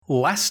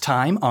Last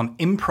time on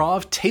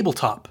Improv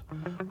Tabletop,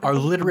 our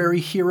literary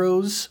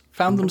heroes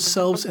found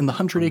themselves in the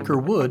 100-acre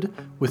wood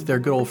with their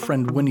good old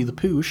friend Winnie the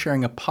Pooh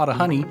sharing a pot of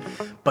honey,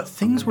 but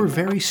things were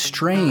very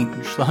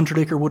strange. The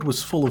 100-acre wood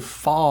was full of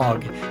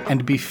fog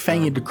and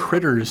befanged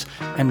critters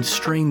and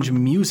strange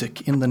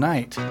music in the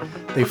night.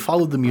 They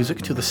followed the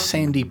music to the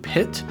sandy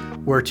pit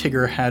where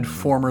Tigger had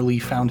formerly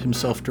found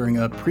himself during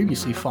a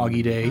previously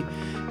foggy day,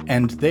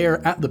 and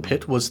there at the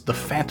pit was the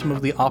Phantom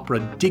of the Opera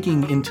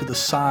digging into the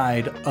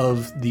side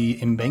of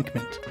the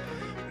embankment.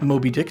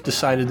 Moby Dick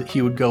decided that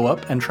he would go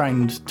up and try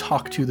and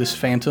talk to this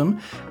phantom,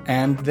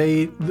 and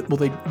they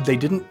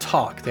didn't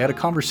talk. They had a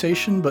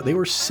conversation, but they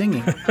were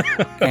singing.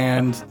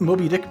 And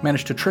Moby Dick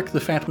managed to trick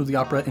the Phantom of the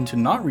Opera into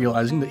not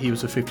realizing that he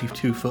was a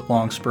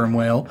 52-foot-long sperm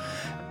whale,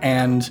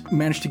 and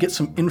managed to get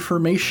some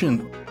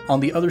information. On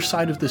the other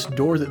side of this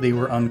door that they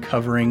were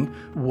uncovering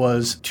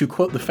was, to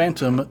quote the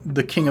Phantom,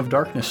 the King of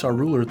Darkness, our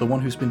ruler, the one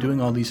who's been doing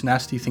all these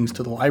nasty things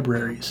to the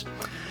libraries.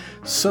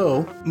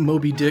 So,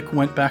 Moby Dick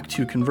went back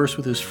to converse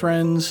with his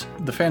friends,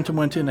 the Phantom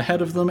went in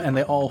ahead of them, and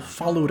they all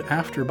followed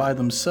after by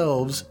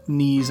themselves,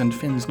 knees and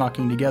fins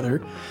knocking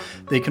together.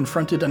 They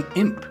confronted an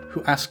imp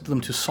who asked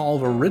them to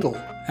solve a riddle,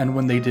 and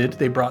when they did,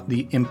 they brought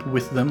the imp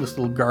with them, this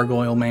little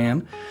gargoyle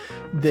man.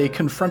 They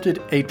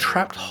confronted a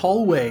trapped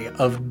hallway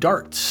of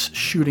darts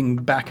shooting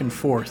back and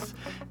forth,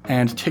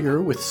 and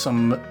Tigger, with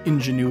some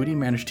ingenuity,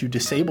 managed to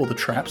disable the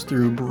traps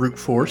through brute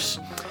force.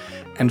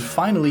 And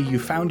finally, you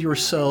found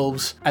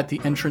yourselves at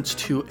the entrance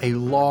to a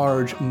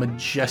large,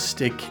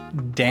 majestic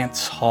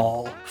dance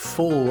hall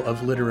full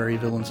of literary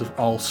villains of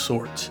all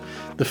sorts.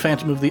 The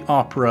Phantom of the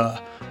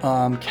Opera,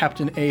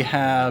 Captain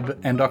Ahab,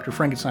 and Dr.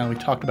 Frankenstein we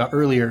talked about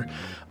earlier.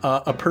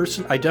 A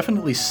person, I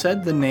definitely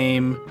said the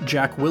name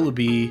Jack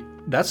Willoughby.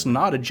 That's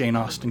not a Jane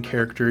Austen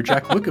character.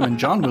 Jack Wickham and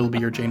John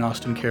Willoughby are Jane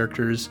Austen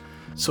characters.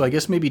 So I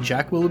guess maybe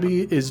Jack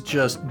Willoughby is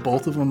just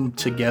both of them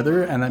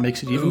together, and that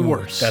makes it even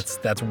worse.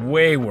 That's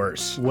way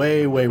worse.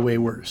 Way, way, way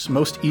worse.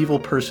 Most evil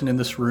person in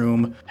this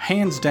room,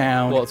 hands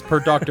down. Well, it's per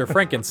Dr.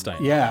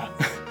 Frankenstein. Yeah.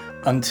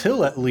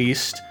 Until, at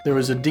least, there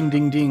was a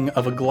ding-ding-ding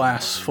of a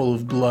glass full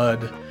of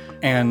blood,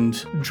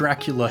 and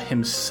Dracula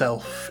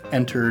himself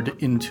entered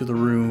into the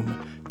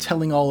room,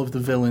 telling all of the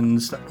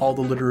villains that all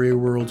the literary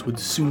worlds would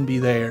soon be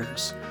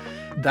theirs.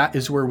 That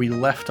is where we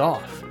left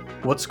off.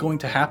 What's going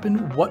to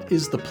happen? What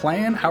is the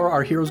plan? How are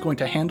our heroes going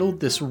to handle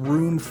this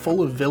room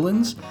full of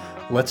villains?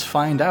 Let's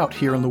find out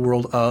here in the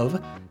world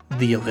of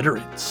The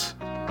Illiterates.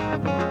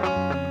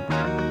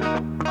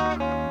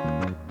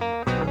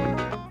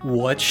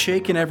 What's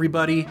shaking,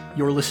 everybody?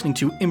 You're listening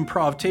to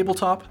Improv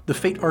Tabletop, the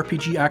Fate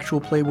RPG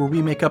actual play where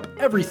we make up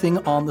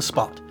everything on the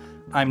spot.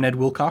 I'm Ned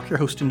Wilcock, your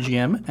host and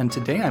GM, and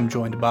today I'm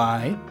joined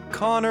by...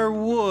 Connor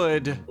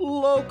Wood,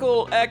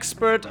 local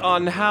expert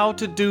on how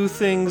to do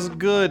things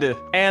good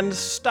and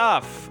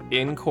Stuff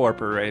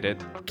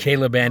Incorporated.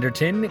 Caleb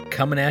Anderton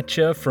coming at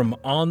you from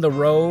on the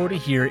road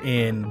here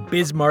in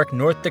Bismarck,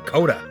 North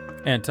Dakota.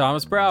 And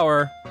Thomas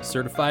Brower,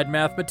 certified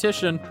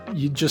mathematician.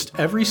 You just,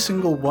 every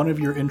single one of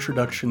your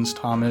introductions,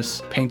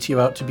 Thomas, paints you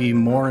out to be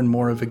more and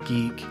more of a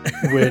geek,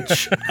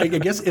 which I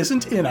guess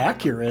isn't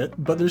inaccurate,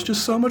 but there's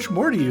just so much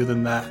more to you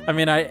than that. I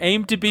mean, I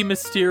aimed to be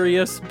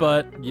mysterious,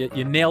 but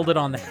you nailed it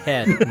on the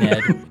head,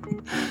 Ned.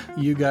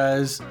 You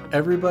guys,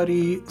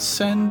 everybody,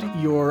 send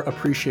your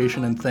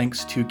appreciation and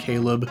thanks to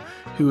Caleb,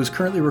 who is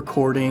currently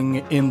recording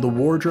in the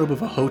wardrobe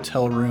of a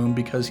hotel room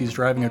because he's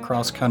driving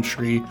across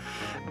country.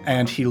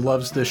 And he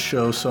loves this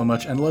show so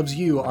much and loves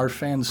you, our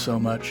fans, so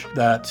much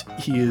that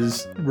he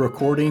is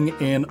recording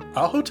in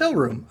a hotel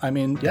room. I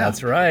mean, yeah.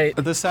 That's right.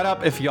 The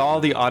setup, if y'all,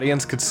 the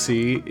audience, could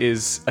see,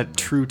 is a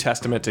true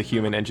testament to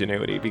human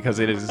ingenuity because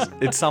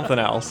it's something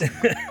else.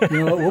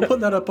 You know what? We'll put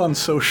that up on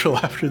social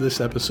after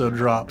this episode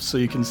drops so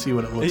you can see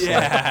what it looks like.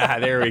 Yeah,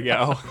 there we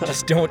go.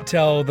 Just don't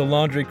tell the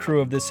laundry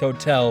crew of this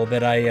hotel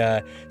that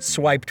I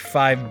swiped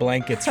 5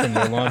 blankets from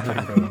the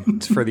laundry room.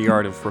 It's for the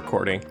art of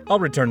recording. I'll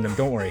return them,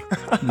 don't worry.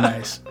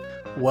 Nice.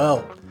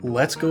 Well,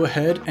 let's go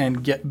ahead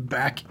and get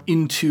back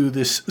into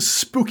this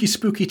spooky,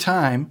 spooky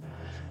time.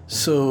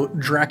 So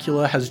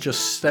Dracula has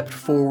just stepped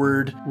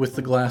forward with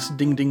the glass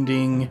ding, ding,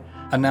 ding,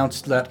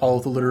 announced that all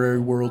of the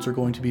literary worlds are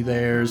going to be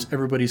theirs.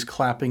 Everybody's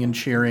clapping and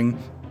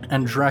cheering.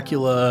 And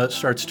Dracula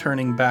starts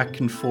turning back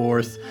and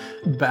forth,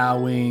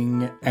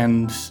 bowing,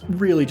 and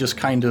really just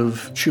kind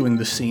of chewing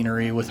the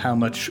scenery with how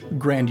much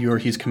grandeur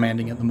he's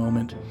commanding at the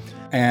moment.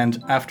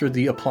 And after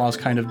the applause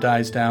kind of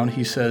dies down,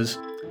 he says,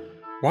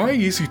 "Why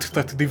is it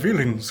that the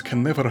villains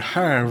can never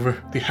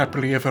have the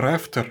happily ever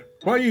after?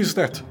 Why is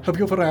that? Have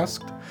you ever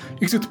asked?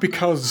 Is it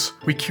because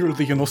we kill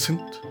the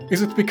innocent?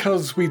 Is it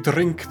because we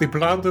drink the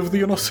blood of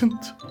the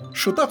innocent?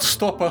 Should that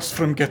stop us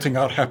from getting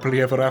our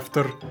happily ever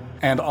after?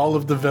 and all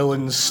of the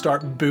villains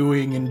start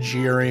booing and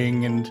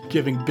jeering and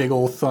giving big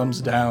old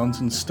thumbs downs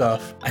and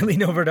stuff. I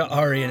lean over to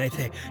Ari and I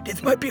say,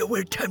 this might be a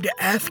weird time to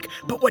ask,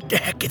 but what the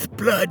heck is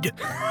blood?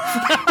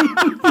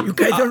 You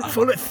guys aren't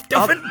full of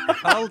stuffing?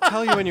 I'll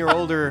tell you when you're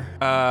older,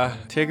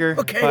 Tigger.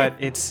 Okay. But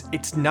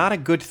it's not a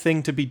good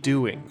thing to be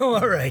doing. Oh,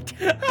 all right.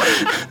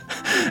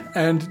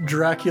 And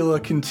Dracula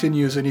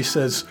continues and he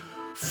says,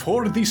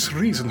 "For this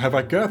reason have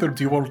I gathered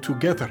you all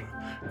together.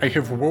 I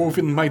have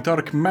woven my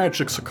dark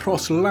magics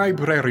across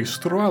libraries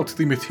throughout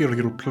the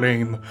material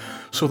plane,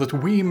 so that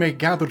we may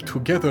gather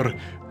together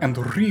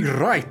and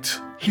rewrite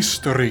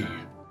history.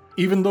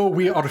 Even though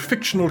we are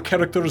fictional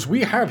characters,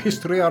 we have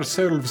history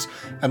ourselves,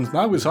 and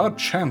now is our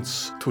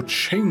chance to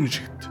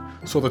change it,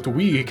 so that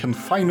we can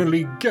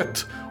finally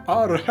get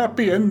our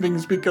happy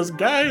endings. Because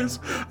guys,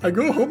 I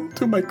go home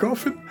to my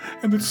coffin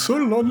and it's so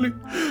lonely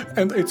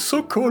and it's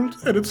so cold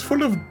and it's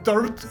full of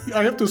dirt.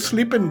 I have to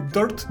sleep in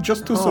dirt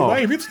just to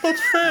survive. It's not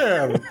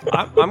fair."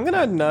 I'm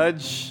gonna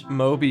nudge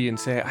Moby and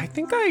say, I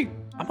think I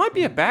might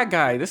be a bad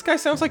guy. This guy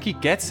sounds like he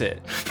gets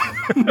it.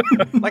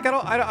 Like,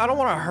 I don't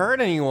want to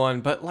hurt anyone,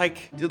 but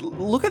like,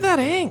 look at that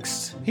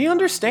angst. He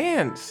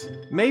understands.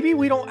 Maybe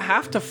we don't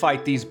have to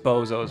fight these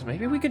bozos.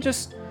 Maybe we could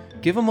just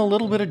give them a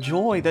little bit of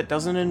joy that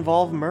doesn't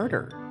involve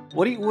murder.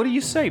 What do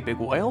you say, Big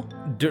Whale?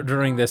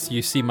 During this,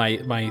 you see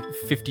my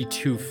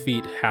 52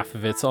 feet, half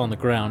of it's on the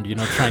ground,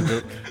 trying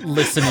to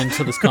listen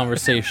into this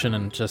conversation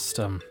and just,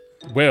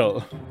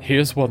 Well,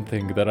 here's one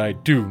thing that I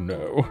do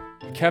know.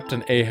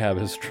 Captain Ahab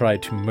has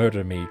tried to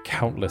murder me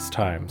countless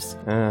times.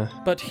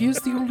 But he is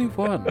the only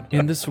one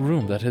in this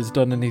room that has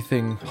done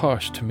anything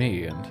harsh to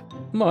me, and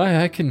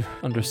I can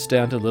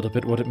understand a little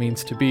bit what it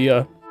means to be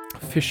a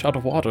fish out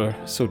of water,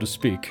 so to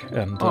speak,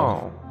 and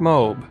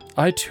Mobe.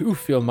 I too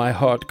feel my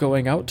heart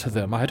going out to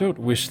them. I don't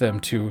wish them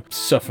to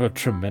suffer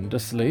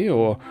tremendously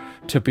or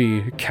to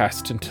be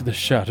cast into the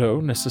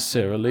shadow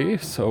necessarily,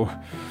 so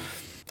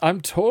I'm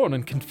torn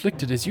and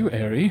conflicted as you,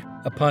 Ari.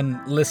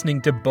 Upon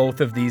listening to both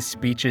of these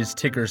speeches,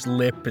 Tigger's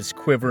lip is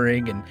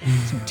quivering and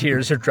some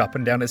tears are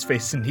dropping down his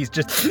face, and he's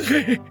just,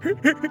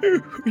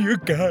 "You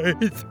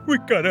guys, we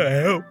gotta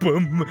help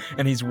him."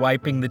 And he's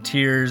wiping the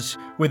tears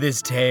with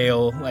his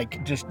tail,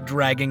 like just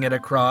dragging it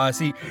across.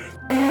 He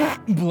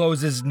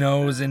blows his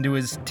nose into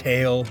his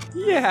tail.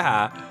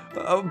 Yeah,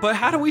 but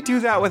how do we do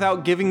that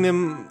without giving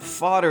them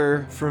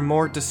fodder for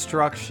more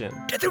destruction?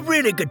 That's a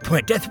really good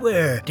point. That's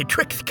where the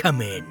tricks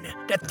come in.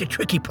 That's the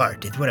tricky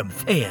part, is what I'm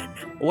saying.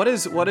 What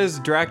is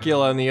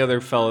Dracula and the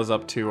other fellas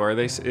up to? Are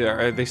they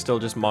still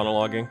just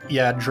monologuing?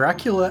 Yeah,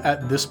 Dracula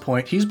at this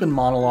point, he's been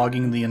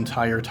monologuing the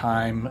entire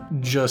time,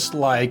 just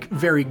like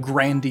very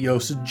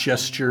grandiose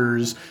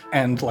gestures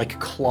and like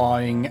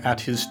clawing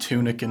at his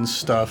tunic and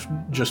stuff,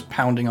 just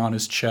pounding on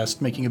his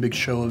chest, making a big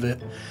show of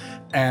it.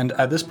 And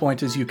at this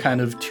point, as you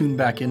kind of tune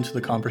back into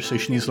the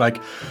conversation, he's like,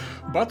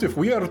 "But if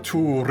we are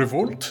to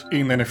revolt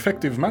in an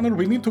effective manner,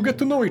 we need to get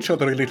to know each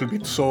other a little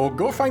bit. So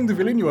go find the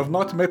villain you have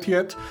not met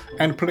yet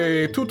and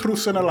play 2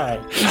 truths and a lie."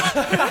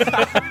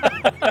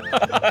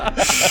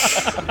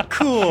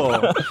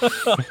 Cool.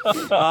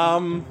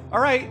 All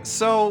right,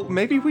 so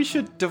maybe we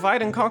should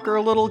divide and conquer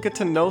a little, get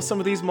to know some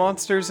of these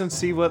monsters and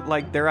see what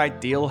like their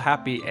ideal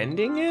happy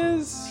ending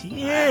is.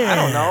 Yeah. I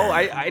don't know.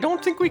 I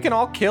don't think we can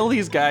all kill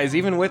these guys,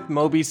 even with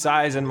Moby's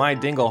size and my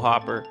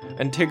dinglehopper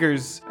and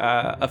Tigger's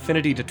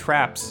affinity to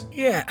traps.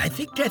 Yeah, I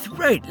think that's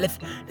right. Let's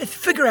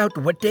figure out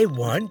what they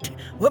want,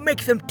 what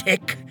makes them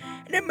tick,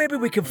 and then maybe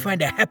we can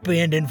find a happy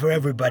ending for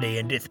everybody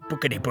in this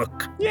bookity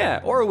book.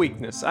 Yeah, or a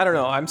weakness. I don't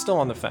know. I'm still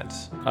on the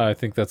fence. I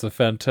think that's a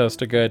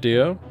fantastic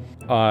idea.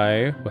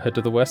 I will head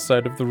to the west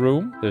side of the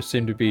room. There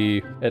seem to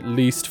be at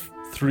least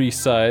 3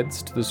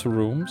 sides to this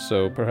room,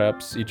 so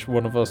perhaps each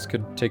one of us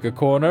could take a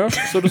corner,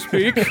 so to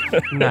speak.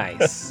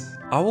 Nice.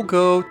 I will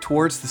go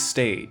towards the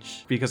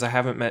stage because I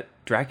haven't met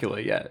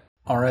Dracula yet.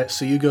 All right,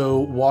 so you go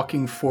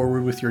walking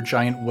forward with your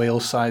giant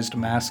whale-sized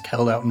mask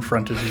held out in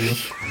front of you,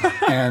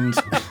 and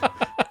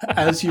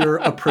as you're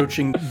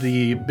approaching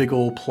the big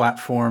old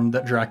platform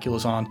that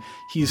Dracula's on,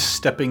 he's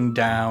stepping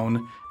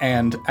down,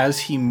 and as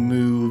he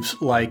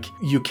moves, like,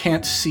 you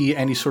can't see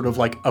any sort of,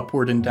 like,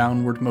 upward and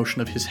downward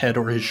motion of his head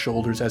or his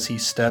shoulders as he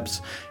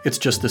steps. It's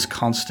just this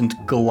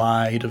constant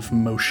glide of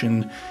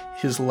motion.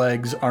 His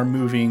legs are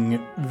moving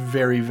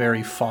very,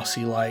 very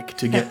Fosse-like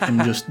to get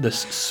in just this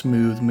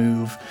smooth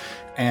move.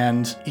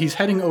 And he's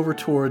heading over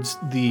towards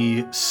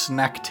the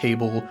snack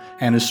table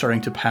and is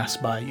starting to pass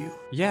by you.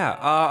 Yeah,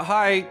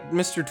 hi,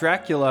 Mr.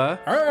 Dracula.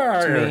 Hi.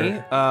 It's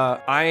me.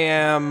 I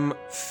am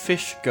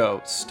Fish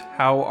Ghost.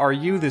 How are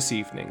you this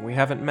evening? We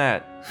haven't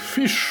met.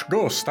 Fish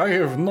Ghost, I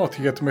have not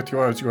yet met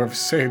you as you have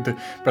said,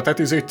 but that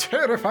is a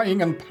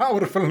terrifying and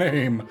powerful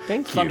name.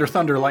 Thank you. Thunder,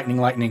 thunder, lightning,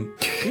 lightning.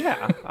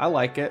 Yeah, I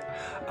like it.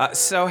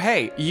 So,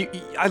 hey,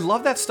 I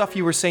love that stuff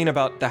you were saying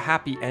about the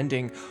happy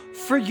ending.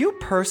 For you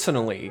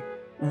personally,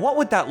 what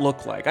would that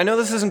look like? I know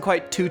this isn't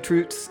quite 2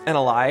 truths and a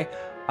lie,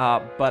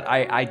 but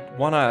I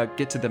want to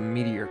get to the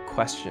meatier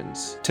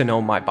questions to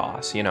know my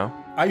boss, you know?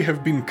 I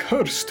have been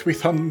cursed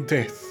with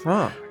undeath.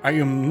 I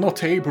am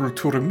not able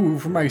to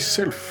remove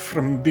myself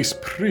from this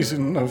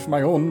prison of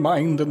my own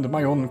mind and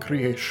my own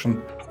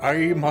creation.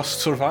 I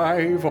must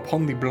survive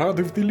upon the blood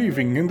of the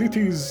living, and it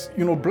is,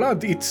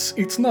 blood,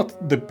 it's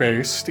not the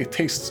best. It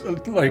tastes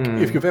like,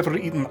 if you've ever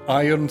eaten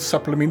iron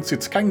supplements,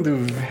 it's kind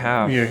of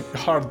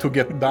hard to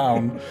get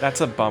down.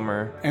 That's a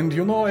bummer. And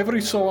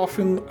every so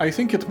often, I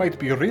think it might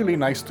be really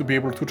nice to be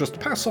able to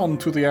just pass on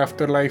to the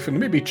afterlife and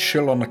maybe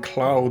chill on a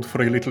cloud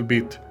for a little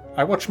bit.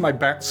 I watch my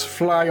bats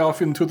fly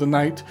off into the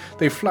night.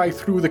 They fly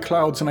through the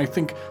clouds, and I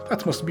think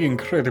that must be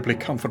incredibly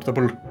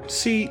comfortable.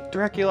 See,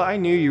 Dracula, I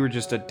knew you were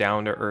just a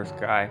down-to-earth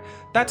guy.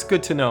 That's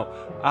good to know.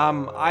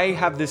 I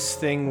have this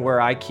thing where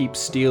I keep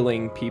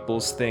stealing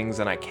people's things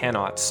and I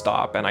cannot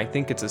stop, and I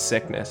think it's a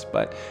sickness.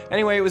 But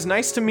anyway, it was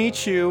nice to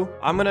meet you.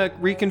 I'm gonna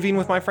reconvene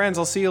with my friends.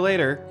 I'll see you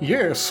later.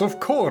 Yes, of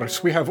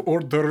course. We have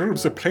hors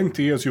d'oeuvres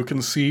aplenty, as you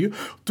can see.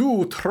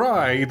 Do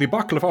try the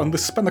baklava and the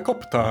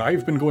spanakopita.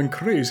 I've been going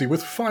crazy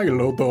with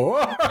Philo, though.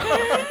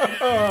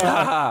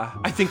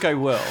 I think I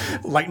will.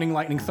 Lightning,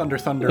 lightning, thunder,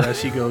 thunder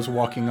as he goes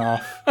walking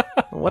off.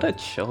 What a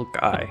chill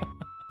guy.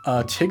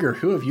 Tigger,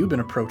 who have you been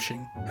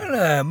approaching?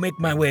 I'll make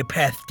my way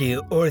past the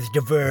hors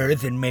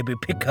d'oeuvres and maybe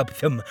pick up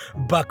some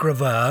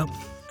baklava.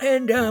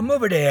 And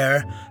over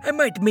there, I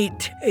might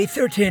meet a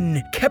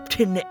certain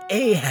Captain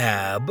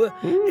Ahab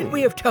that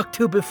we have talked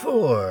to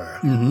before.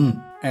 Mm-hmm.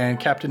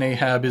 And Captain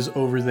Ahab is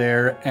over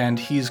there, and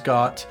he's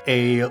got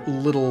a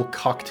little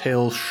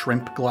cocktail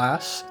shrimp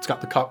glass. It's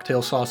got the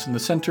cocktail sauce in the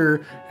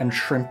center and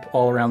shrimp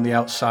all around the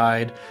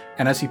outside.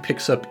 And as he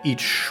picks up each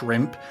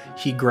shrimp,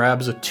 he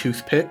grabs a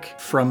toothpick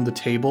from the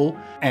table,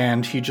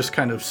 and he just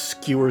kind of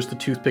skewers the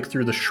toothpick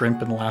through the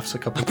shrimp and laughs a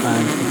couple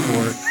times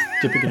before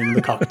dipping it in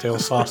the cocktail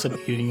sauce and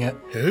eating it.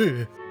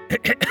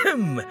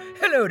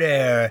 Hello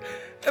there.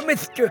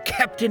 Mr.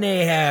 Captain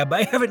Ahab,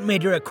 I haven't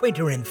made your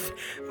acquaintance.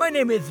 My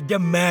name is the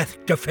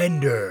Masked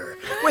Defender.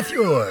 What's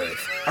yours?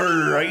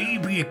 I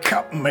be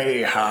Captain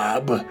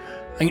Ahab.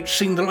 Ain't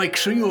seen the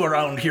likes of you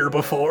around here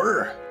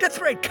before.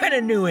 That's right, kind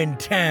of new in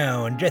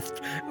town.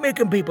 Just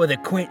making people's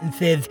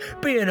acquaintances,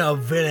 being all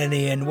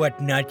villainy and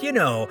whatnot,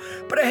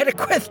 But I had a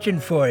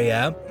question for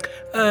you.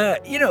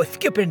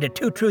 Skipping the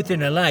two truths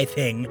and a lie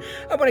thing,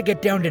 I want to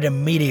get down to the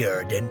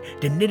meteor,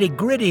 the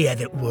nitty-gritty, as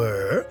it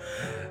were.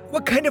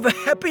 What kind of a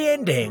happy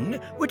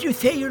ending would you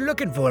say you're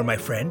looking for, my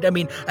friend? I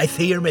mean, I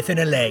see you're missing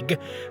a leg,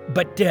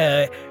 but,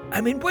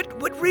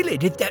 what really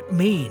did that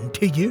mean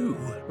to you?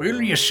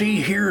 Well, you see,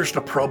 here's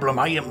the problem.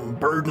 I am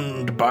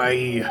burdened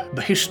by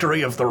the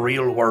history of the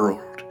real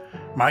world.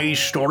 My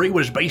story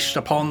was based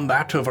upon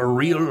that of a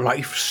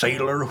real-life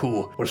sailor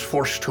who was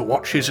forced to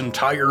watch his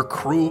entire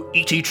crew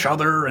eat each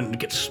other and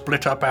get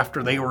split up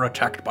after they were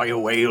attacked by a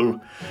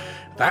whale.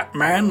 That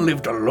man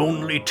lived a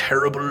lonely,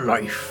 terrible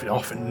life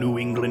off in New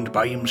England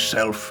by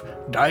himself,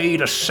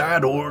 died a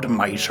sad old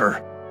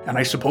miser. And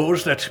I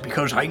suppose that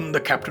because I'm the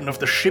captain of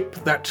the ship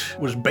that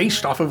was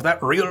based off of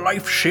that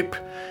real-life ship,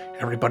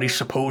 everybody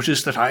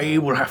supposes that I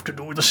will have to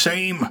do the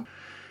same.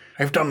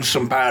 I've done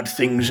some bad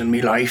things in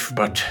me life,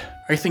 but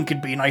I think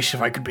it'd be nice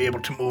if I could be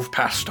able to move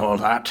past all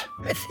that.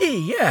 I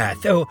see, yeah.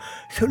 So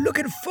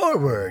looking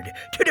forward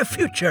to the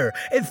future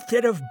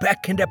instead of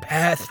back in the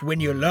past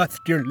when you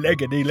lost your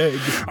leggedy leg.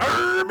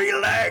 Me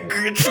leg,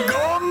 it's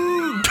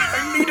gone!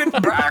 I need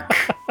it back!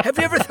 Have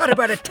you ever thought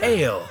about a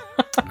tail?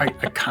 I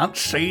can't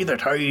say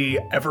that I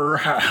ever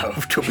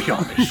have, to be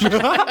honest.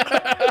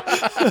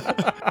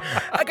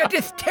 I got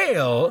this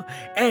tail,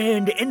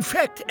 and in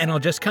fact, and I'll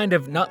just kind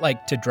of, not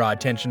like to draw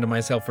attention to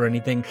myself or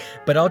anything,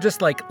 but I'll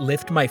just like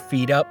lift my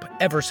feet up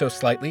ever so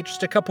slightly,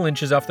 just a couple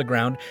inches off the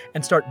ground,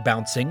 and start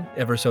bouncing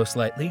ever so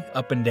slightly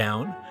up and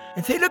down,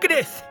 and say, look at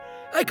this!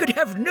 I could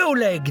have no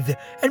legs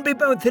and be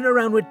bouncing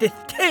around with this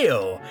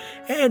tail.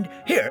 And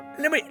here,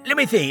 let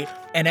me see.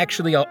 And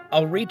actually,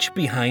 I'll reach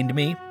behind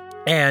me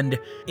and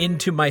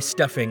into my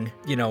stuffing,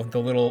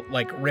 the little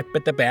rip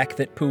at the back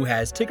that Pooh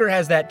has. Tigger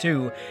has that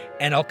too.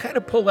 And I'll kind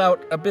of pull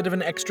out a bit of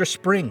an extra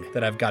spring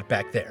that I've got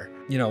back there,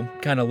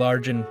 kind of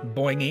large and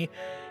boingy.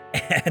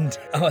 And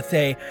I'll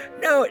say,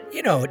 no,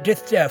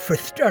 just for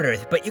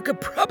starters, but you could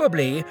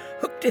probably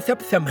hook this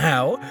up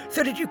somehow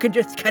so that you can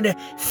just kind of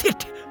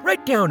sit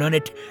right down on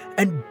it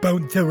and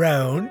bounce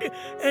around,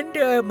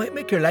 and might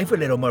make your life a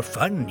little more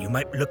fun. You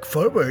might look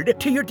forward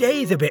to your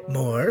days a bit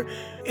more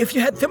if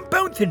you had some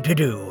bouncing to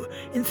do,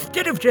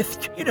 instead of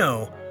just,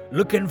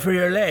 looking for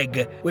your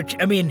leg, which,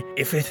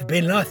 if it's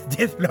been lost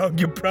this long,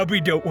 you probably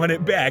don't want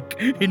it back.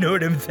 You know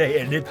what I'm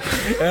saying?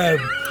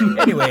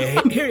 Anyway,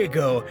 here you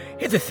go.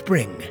 Here's a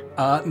spring.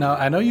 Now,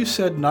 I know you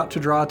said not to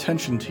draw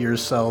attention to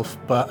yourself,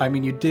 but,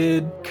 you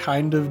did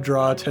kind of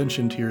draw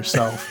attention to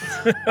yourself.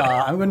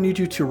 I'm going to need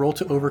you to roll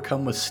to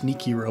overcome with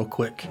sneaky real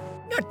quick.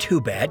 Not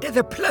too bad. There's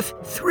a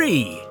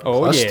 +3.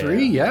 Oh, Plus yeah.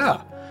 3,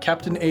 yeah.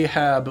 Captain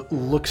Ahab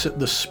looks at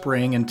the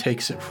spring and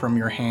takes it from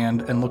your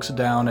hand and looks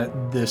down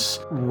at this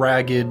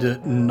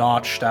ragged,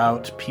 notched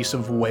out piece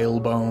of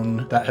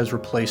whalebone that has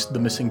replaced the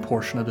missing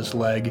portion of his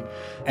leg.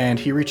 And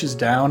he reaches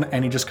down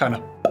and he just kind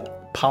of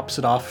pops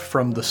it off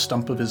from the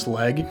stump of his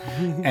leg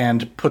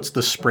and puts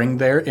the spring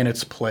there in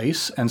its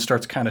place and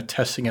starts kind of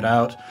testing it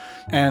out.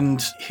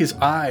 And his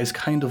eyes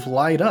kind of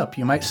light up.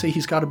 You might say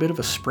he's got a bit of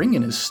a spring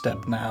in his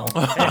step now.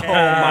 Oh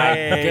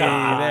my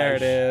god. There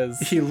it is.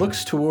 He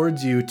looks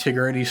towards you,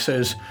 Tigger, and he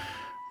says,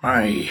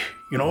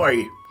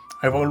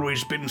 I've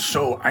always been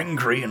so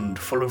angry and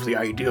full of the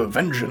idea of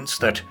vengeance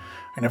that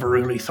I never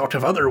really thought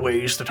of other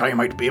ways that I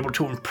might be able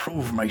to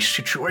improve my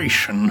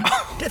situation.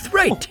 That's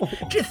right.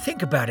 Just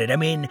think about it. I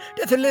mean,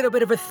 that's a little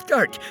bit of a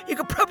start. You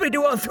could probably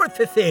do all sorts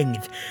of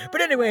things.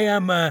 But anyway,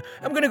 I'm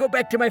gonna go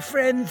back to my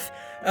friends.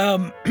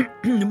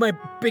 My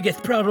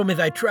biggest problem is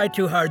I try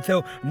too hard,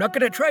 so I'm not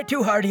gonna try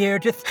too hard here.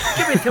 Just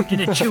give me something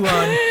to chew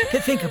on,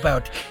 to think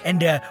about.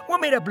 And we'll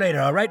meet up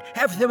later, all right?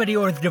 Have some of the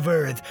hors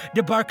d'oeuvres.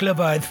 The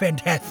baklava is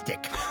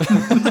fantastic.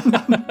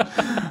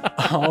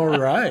 all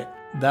right.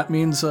 That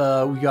means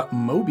we got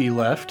Moby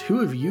left. Who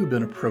have you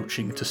been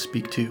approaching to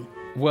speak to?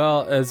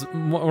 Well, as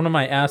one of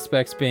my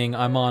aspects being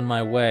I'm on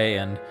my way,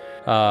 and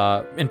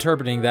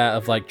interpreting that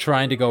of like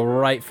trying to go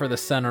right for the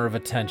center of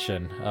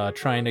attention,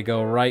 trying to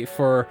go right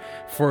for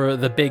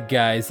the big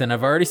guys, and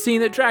I've already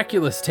seen that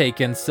Dracula's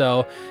taken,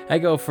 so I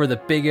go for the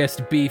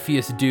biggest,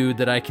 beefiest dude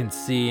that I can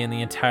see in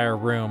the entire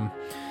room.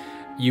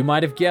 You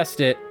might have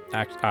guessed it.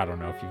 I don't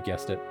know if you've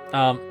guessed it.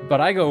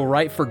 But I go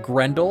right for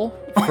Grendel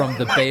from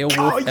the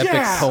Beowulf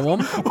epic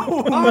poem.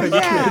 Oh my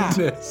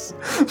goodness.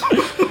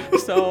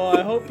 So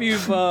I hope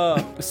you've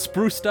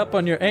spruced up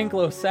on your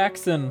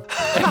Anglo-Saxon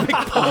epic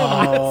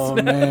poem. Oh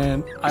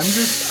man, I'm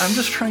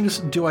just trying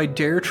to. Do I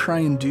dare try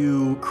and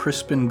do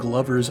Crispin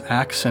Glover's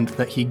accent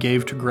that he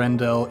gave to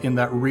Grendel in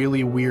that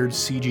really weird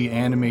CG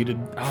animated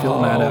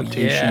film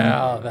adaptation?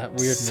 Yeah, that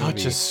weird Such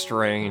movie. a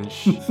strange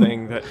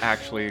thing that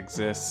actually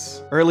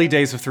exists. Early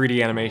days of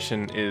 3D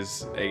animation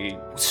is a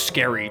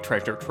scary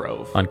treasure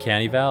trove.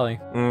 Uncanny Valley.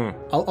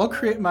 I'll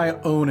create my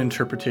own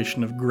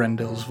interpretation of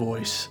Grendel's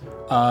voice.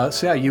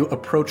 So yeah, you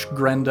approach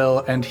Grendel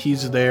and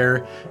he's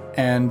there,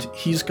 and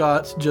he's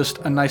got just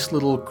a nice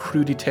little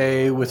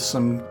crudité with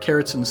some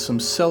carrots and some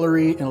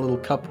celery in a little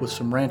cup with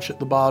some ranch at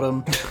the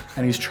bottom,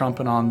 and he's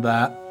chomping on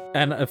that.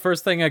 And the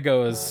first thing I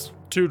go is,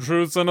 2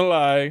 truths and a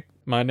lie.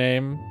 My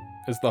name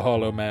is the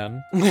Hollow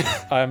Man.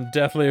 I'm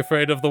deathly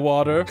afraid of the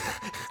water,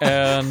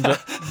 and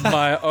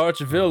my arch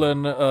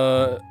villain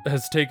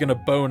has taken a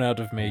bone out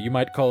of me. You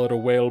might call it a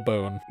whale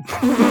bone.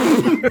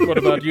 What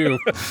about you?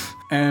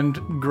 And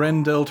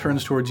Grendel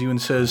turns towards you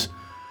and says,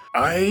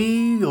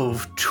 I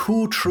of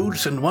 2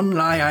 truths and 1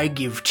 lie I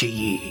give to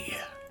ye.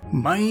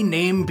 My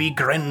name be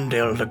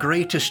Grendel, the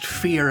greatest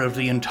fear of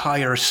the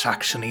entire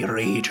Saxony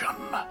region.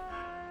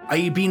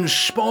 I been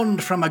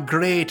spawned from a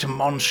great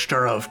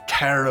monster of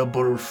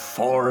terrible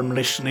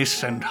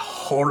formlessness and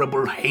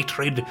horrible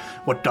hatred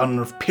what done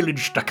have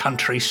pillaged the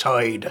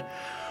countryside.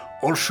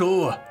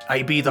 Also,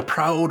 I be the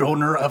proud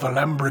owner of a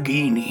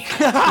Lamborghini.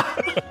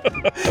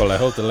 Well, I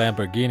hope the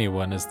Lamborghini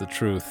one is the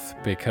truth,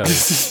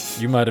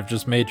 because you might have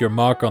just made your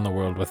mark on the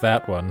world with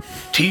that one.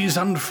 'Tis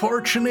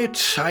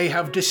unfortunate I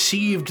have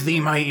deceived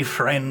thee, my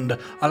friend.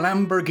 A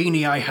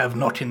Lamborghini I have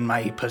not in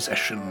my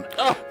possession,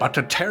 but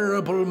a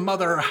terrible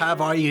mother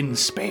have I in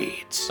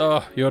spades.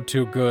 Oh, you're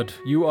too good.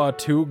 You are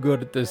too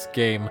good at this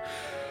game.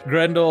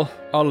 Grendel,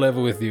 I'll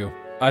level with you.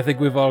 I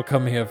think we've all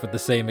come here for the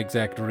same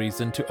exact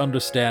reason, to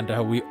understand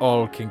how we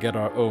all can get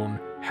our own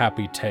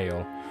happy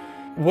tale.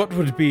 What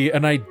would be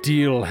an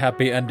ideal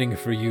happy ending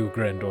for you,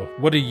 Grendel?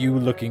 What are you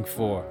looking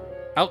for?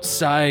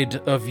 Outside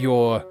of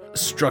your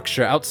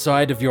structure,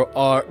 outside of your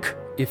arc,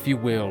 if you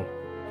will,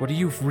 what are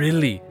you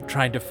really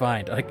trying to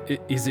find?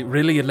 Like, is it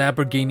really a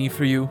Lamborghini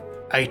for you?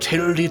 I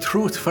tell thee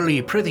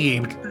truthfully, prithee,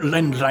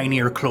 lend thine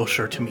ear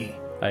closer to me.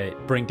 I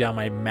bring down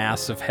my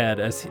massive head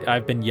as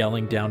I've been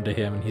yelling down to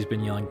him and he's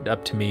been yelling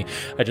up to me.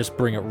 I just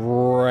bring it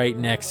right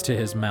next to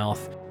his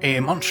mouth. A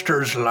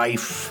monster's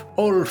life,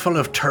 all full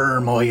of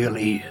turmoil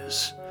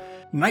is.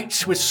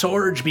 Knights with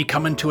swords be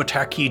coming to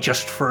attack ye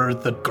just for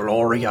the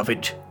glory of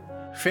it.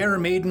 Fair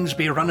maidens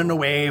be running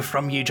away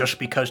from ye just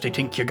because they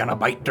think you're gonna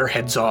bite their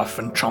heads off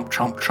and chomp,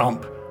 chomp,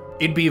 chomp.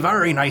 It'd be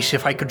very nice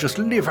if I could just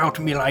live out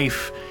me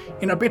life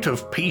in a bit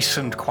of peace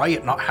and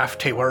quiet, not have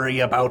to worry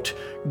about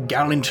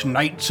gallant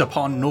knights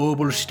upon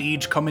noble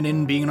steeds coming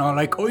in being all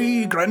like,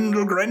 oi,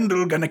 Grendel,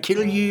 Grendel, gonna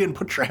kill ye and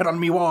put your head on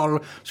me wall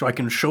so I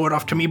can show it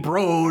off to me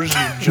bros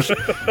and just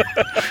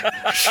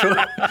so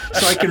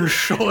I can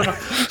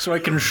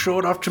show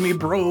it off to me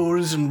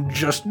bros and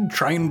just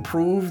try and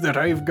prove that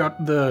I've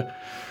got the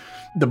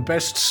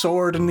best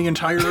sword in the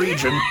entire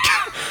region.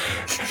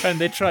 And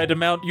they try to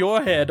mount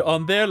your head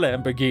on their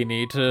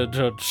Lamborghini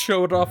to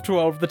show it off to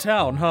all of the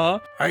town, huh?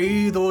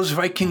 Aye, those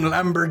Viking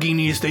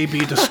Lamborghinis, they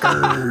be the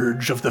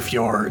scourge of the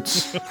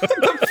fjords.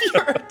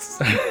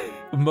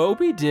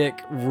 Moby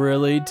Dick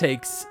really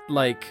takes,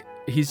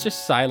 he's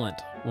just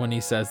silent when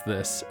he says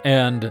this.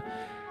 And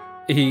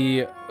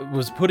he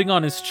was putting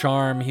on his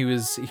charm. He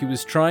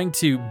was trying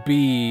to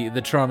be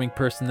the charming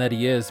person that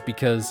he is,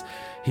 because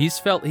he's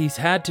felt he's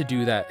had to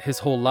do that his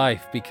whole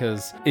life,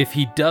 because if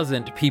he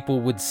doesn't, people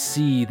would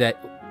see that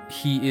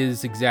he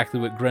is exactly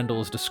what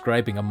Grendel is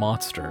describing, a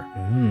monster.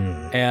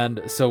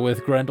 And so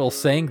with Grendel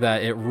saying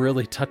that, it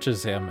really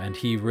touches him, and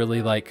he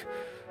really like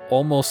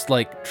almost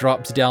like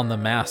drops down the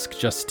mask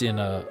just in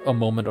a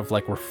moment of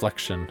like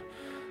reflection.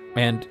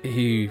 And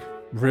he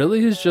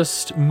really is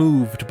just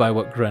moved by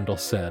what Grendel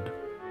said.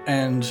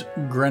 And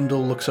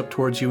Grendel looks up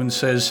towards you and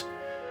says,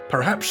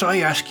 "Perhaps I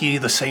ask ye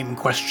the same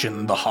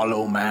question, the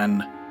Hollow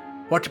Man.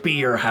 What be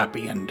your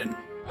happy ending?"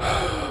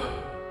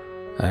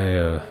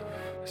 I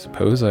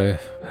suppose I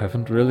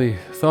haven't really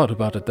thought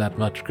about it that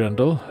much,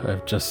 Grendel.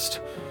 I've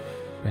just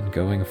been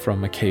going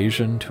from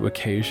occasion to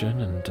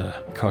occasion and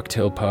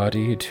cocktail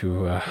party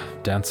to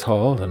dance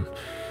hall and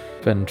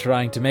been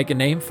trying to make a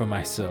name for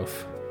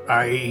myself.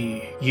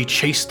 Aye, ye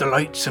chase the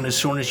lights, and as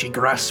soon as ye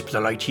grasp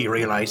the light, ye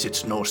realize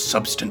it's no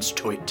substance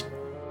to it.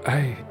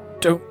 I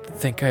don't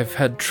think I've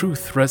had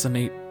truth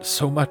resonate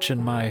so much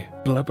in my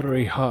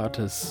blubbery heart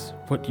as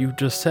what you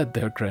just said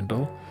there,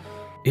 Grendel.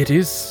 It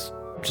is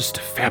just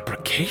a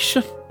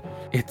fabrication.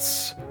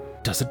 It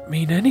doesn't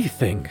mean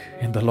anything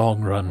in the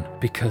long run,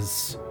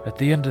 because at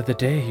the end of the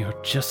day, you're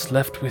just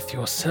left with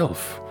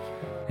yourself.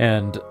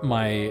 And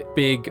my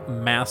big,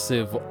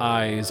 massive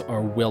eyes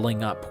are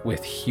welling up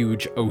with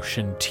huge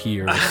ocean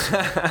tears.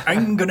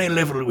 I'm gonna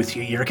level with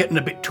you. You're getting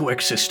a bit too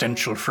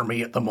existential for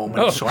me at the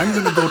moment, so I'm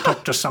gonna go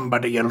talk to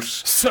somebody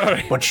else.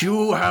 Sorry. But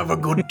you have a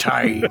good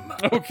time.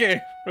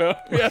 Okay. Well,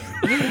 yes,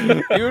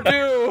 you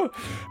do.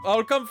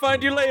 I'll come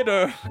find you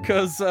later,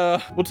 because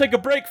we'll take a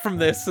break from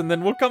this, and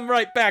then we'll come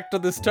right back to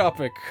this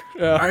topic.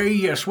 Aye,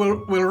 yes, we'll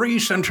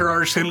recenter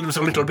ourselves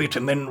a little bit,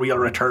 and then we'll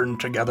return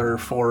together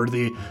for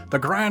the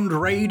grand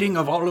raiding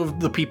of all of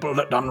the people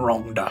that done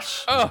wronged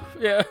us. Oh,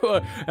 yeah.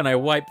 And I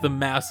wipe the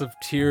massive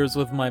tears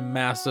with my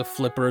massive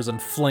flippers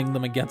and fling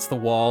them against the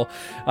wall.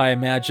 I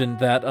imagine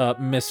that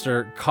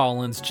Mr.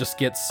 Collins just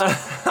gets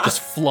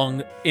just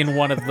flung in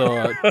one of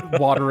the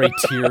watery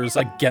tears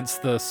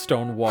against the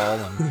stone wall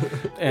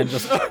and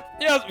just,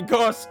 yes, of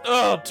course.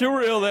 Oh, too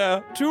real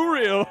there. Too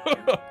real.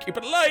 Keep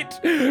it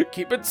light.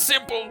 Keep it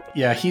simple.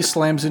 Yeah, he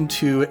slams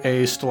into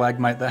a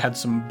stalagmite that had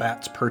some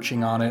bats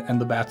perching on it, and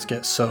the bats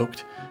get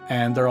soaked.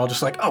 And they're all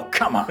just like, oh,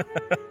 come on.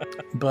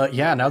 But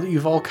yeah, now that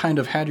you've all kind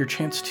of had your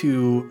chance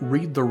to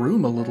read the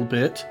room a little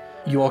bit,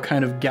 you all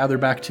kind of gather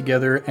back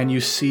together, and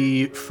you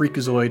see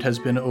Freakazoid has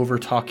been over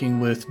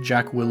talking with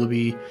Jack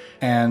Willoughby,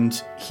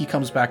 and he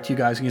comes back to you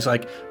guys, and he's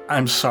like,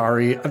 I'm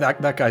sorry,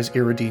 that guy's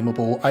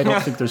irredeemable. I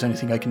don't think there's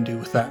anything I can do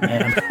with that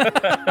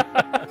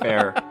man.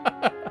 Fair.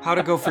 How'd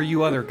it go for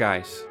you other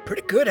guys?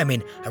 Pretty good. I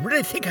mean, I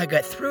really think I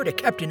got through to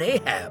Captain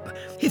Ahab.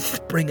 He's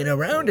springing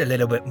around a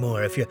little bit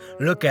more if you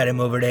look at him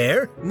over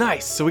there.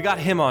 Nice, so we got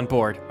him on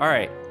board. All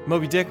right,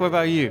 Moby Dick, what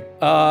about you?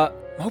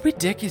 Moby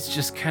Dick is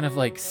just kind of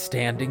like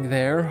standing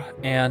there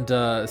and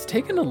is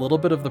taking a little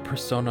bit of the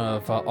persona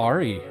of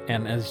Ari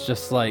and is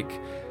just like,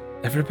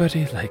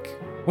 everybody, like,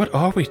 what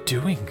are we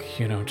doing?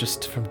 You know,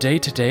 just from day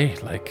to day.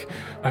 Like,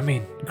 I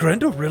mean,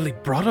 Grendel really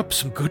brought up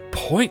some good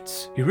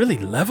points. He really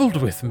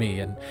leveled with me,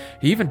 and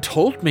he even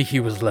told me he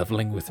was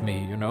leveling with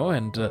me, you know,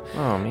 and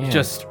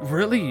just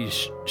really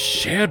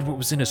shared what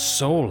was in his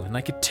soul, and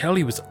I could tell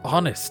he was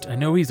honest. I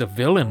know he's a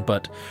villain,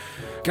 but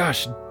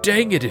gosh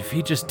dang it if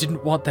he just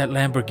didn't want that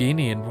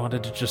Lamborghini and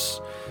wanted to just...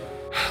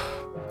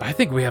 I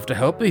think we have to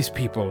help these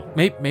people.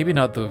 Maybe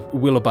not the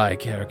Willoughby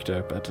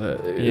character, but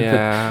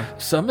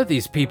but some of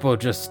these people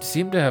just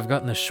seem to have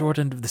gotten the short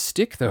end of the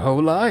stick their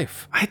whole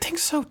life. I think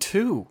so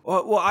too.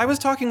 Well, I was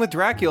talking with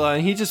Dracula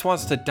and he just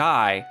wants to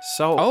die,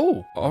 so...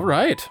 Oh, all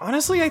right.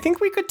 Honestly, I think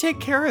we could take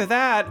care of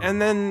that,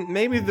 and then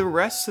maybe the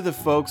rest of the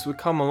folks would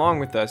come along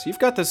with us. You've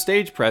got the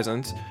stage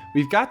presence.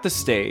 We've got the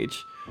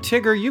stage.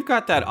 Tigger, you've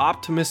got that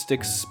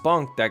optimistic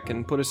spunk that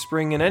can put a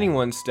spring in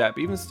anyone's step,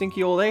 even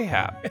stinky old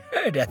Ahab.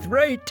 That's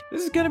right.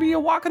 This is gonna be a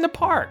walk in the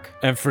park.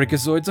 And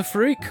Freakazoid's a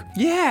freak.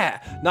 Yeah,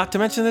 not to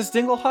mention this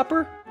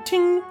dinglehopper,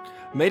 ting,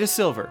 made of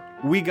silver.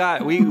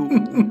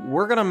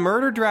 We're gonna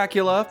murder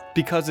Dracula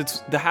because it's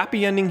the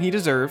happy ending he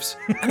deserves,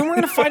 and then we're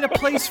gonna find a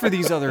place for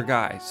these other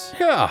guys.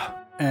 Yeah.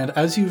 And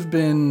as you've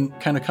been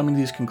kind of coming to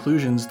these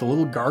conclusions, the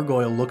little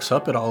gargoyle looks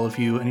up at all of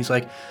you, and he's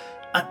like,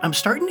 I'm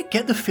starting to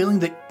get the feeling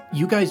that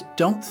you guys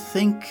don't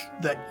think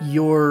that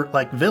you're,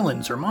 like,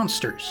 villains or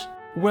monsters.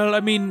 Well, I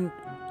mean,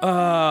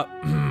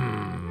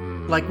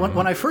 Like,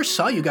 when I first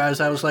saw you guys,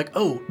 I was like,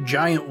 oh,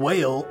 giant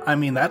whale, I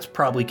mean, that's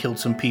probably killed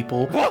some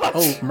people. What?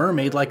 Oh,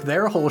 mermaid, like,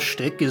 their whole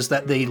shtick is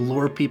that they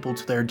lure people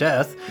to their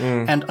death.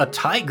 And a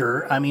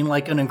tiger, I mean,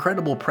 like, an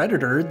incredible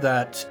predator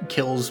that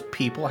kills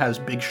people, has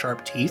big,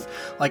 sharp teeth.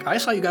 Like, I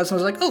saw you guys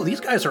and I was like, oh, these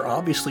guys are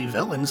obviously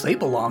villains. They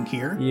belong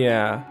here.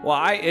 Yeah.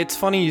 Well, it's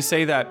funny you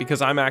say that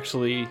because I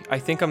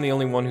think I'm the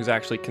only one who's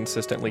actually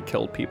consistently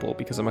killed people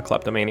because I'm a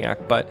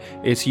kleptomaniac, but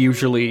it's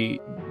usually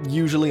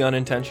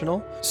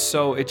unintentional.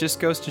 So it just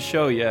goes to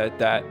show you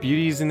that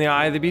beauty's in the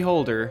eye of the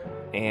beholder,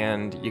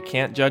 and you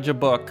can't judge a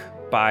book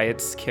by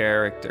its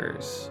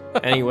characters.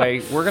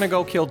 Anyway, we're gonna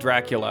go kill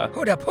Dracula.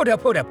 Hold up.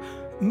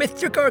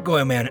 Mr.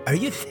 Gargoyle Man, are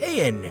you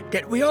saying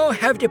that we all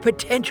have the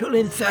potential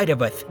inside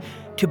of us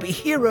to be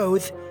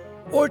heroes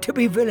or to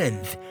be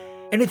villains?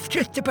 and it's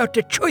just about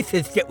the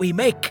choices that we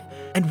make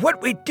and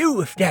what we do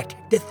with that.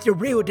 That's the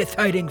real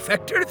deciding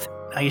factors.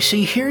 Now, you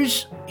see,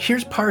 here's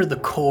part of the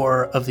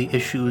core of the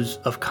issues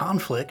of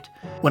conflict.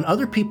 When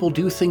other people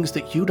do things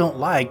that you don't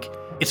like,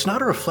 it's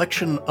not a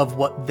reflection of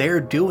what they're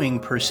doing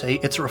per se,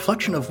 it's a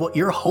reflection of what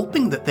you're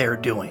hoping that they're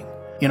doing.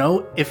 You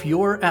know, if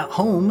you're at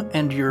home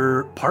and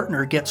your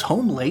partner gets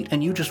home late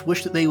and you just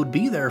wish that they would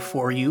be there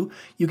for you,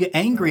 you get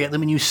angry at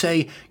them and you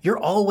say, "You're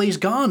always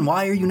gone,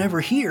 why are you never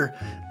here?"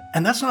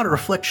 And that's not a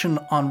reflection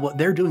on what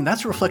they're doing,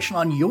 that's a reflection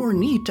on your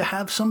need to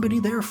have somebody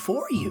there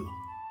for you.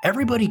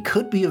 Everybody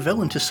could be a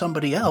villain to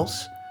somebody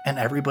else, and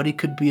everybody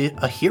could be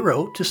a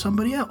hero to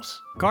somebody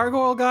else.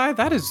 Gargoyle guy,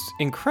 that is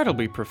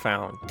incredibly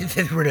profound. This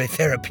is really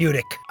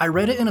therapeutic. I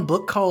read it in a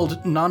book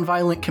called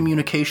Nonviolent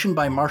Communication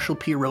by Marshall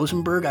P.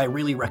 Rosenberg. I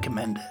really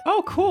recommend it.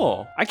 Oh,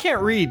 cool. I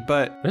can't read,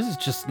 but This is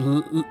just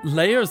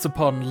layers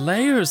upon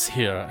layers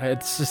here.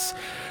 It's just,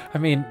 I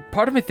mean,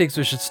 part of me thinks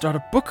we should start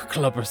a book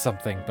club or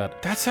something,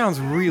 but that sounds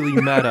really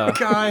meta.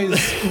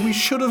 Guys, we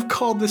should have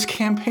called this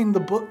campaign the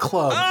Book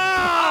Club.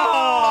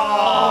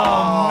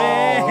 oh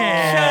man,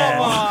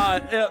 come on.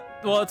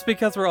 Well, it's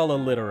because we're all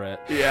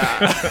illiterate. Yeah.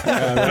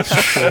 Yeah,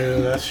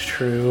 that's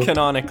true.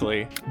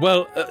 Canonically.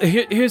 Well,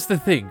 here's the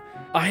thing.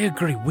 I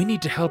agree, we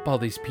need to help all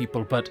these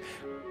people, but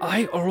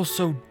I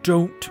also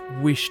don't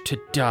wish to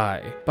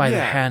die by the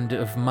hand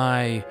of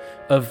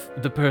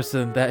the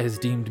person that has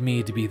deemed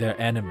me to be their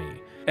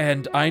enemy.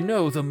 And I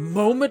know the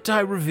moment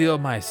I reveal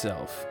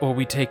myself, or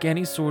we take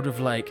any sort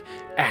of,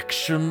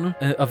 action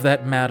of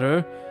that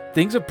matter,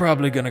 things are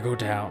probably gonna go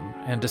down,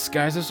 and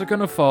disguises are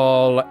gonna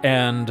fall,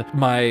 and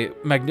my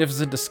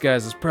magnificent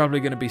disguise is probably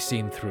gonna be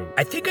seen through.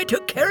 I think I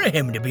took care of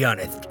him, to be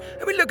honest.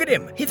 I mean, look at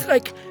him. He's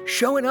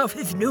showing off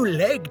his new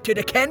leg to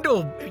the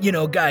candle,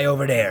 guy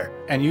over there.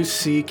 And you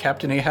see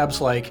Captain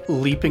Ahab's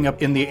leaping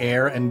up in the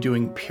air and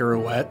doing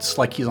pirouettes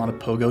like he's on a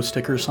pogo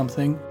stick or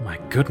something. My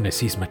goodness,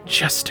 he's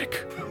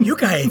majestic. You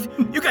guys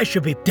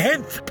should be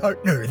dance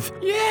partners.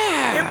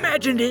 Yeah!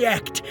 Imagine the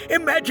act.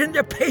 Imagine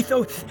the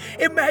pathos.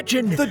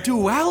 Imagine The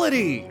duality!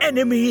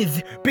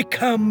 enemies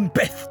become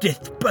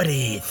bestest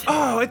buddies.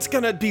 Oh, it's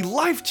gonna be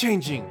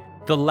life-changing!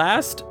 The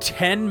last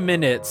 10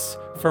 minutes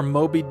for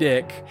Moby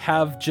Dick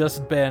have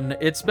just been,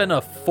 it's been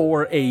a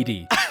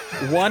 480.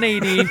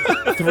 180,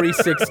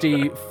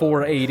 360,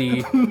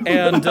 480,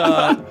 and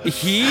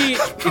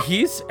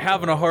he's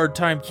having a hard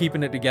time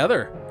keeping it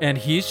together. And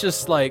he's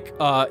just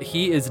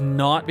he is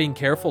not being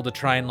careful to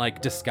try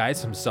and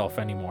disguise himself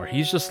anymore.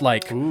 He's just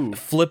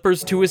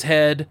flippers to his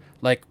head,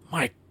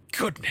 my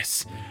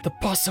goodness, the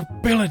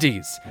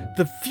possibilities,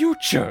 the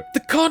future, the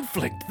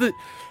conflict,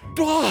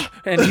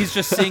 and he's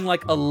just seeing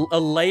a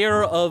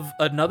layer of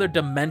another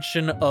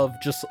dimension of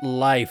just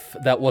life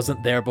that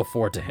wasn't there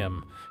before to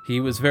him. He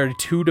was very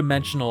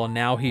two-dimensional, and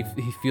now he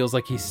feels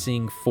like he's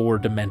seeing 4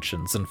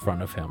 dimensions in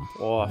front of him.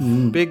 Oh,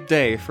 big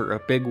day for a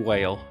big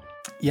whale.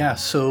 Yeah,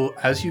 so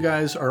as you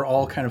guys are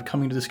all kind of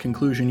coming to this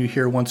conclusion, you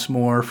hear once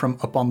more from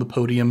up on the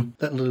podium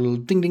that little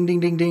ding, ding, ding,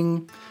 ding,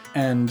 ding.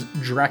 And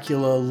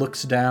Dracula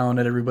looks down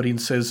at everybody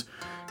and says,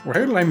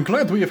 "Well, I'm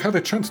glad we have had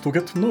a chance to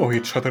get to know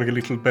each other a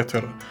little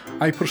better.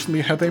 I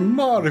personally had a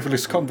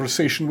marvelous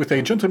conversation with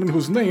a gentleman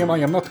whose name I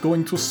am not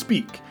going to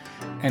speak."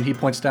 And he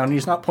points down, and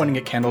he's not pointing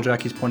at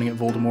Candlejack, he's pointing at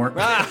Voldemort.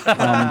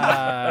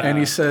 And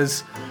he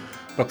says,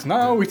 "But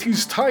now it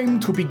is time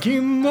to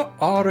begin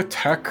our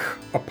attack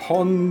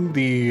upon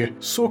the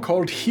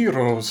so-called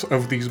heroes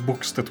of these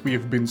books that we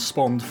have been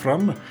spawned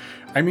from.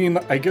 I mean,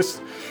 I guess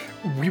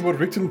we were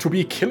written to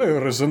be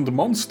killers and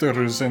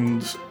monsters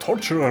and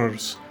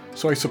torturers.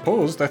 So I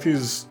suppose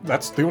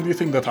that's the only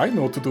thing that I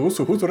know to do,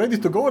 so who's ready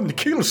to go and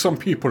kill some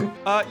people?"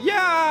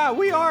 Yeah,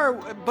 we are,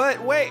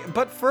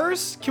 but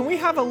first, can we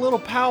have a little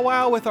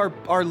powwow with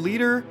our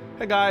leader?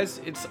 Hey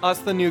guys, it's us,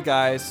 the new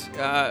guys.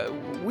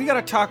 We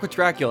gotta talk with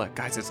Dracula.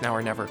 Guys, it's now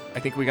or never. I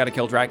think we gotta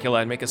kill Dracula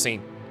and make a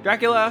scene.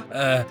 Dracula?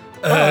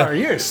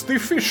 Yes, the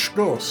fish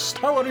ghost.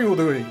 How are you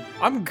doing?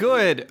 I'm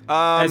good.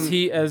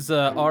 As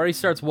Ari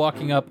starts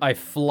walking up, I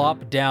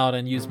flop down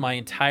and use my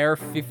entire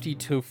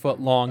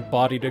 52-foot long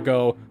body to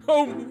go,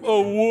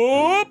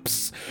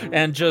 whoops,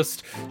 and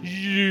just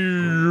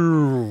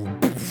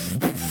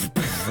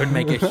and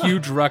make a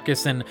huge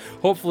ruckus and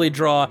hopefully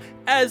draw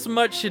as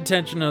much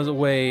attention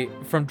away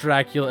from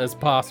Dracula as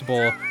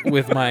possible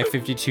with my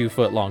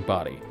 52-foot long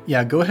body.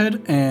 Yeah, go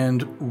ahead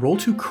and roll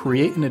to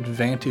create an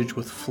advantage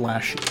with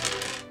Flashy.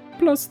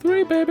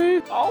 +3,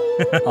 baby.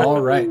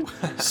 All right.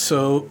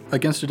 So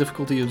against a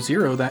difficulty of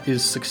 0, that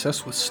is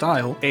success with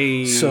style.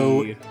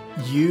 So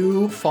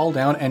you fall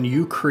down and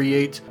you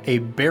create a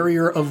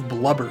barrier of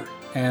blubber.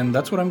 And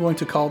that's what I'm going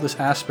to call this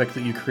aspect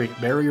that you create,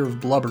 Barrier of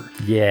Blubber.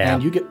 Yeah.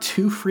 And you get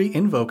 2 free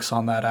invokes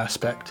on that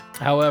aspect.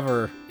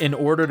 However, in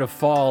order to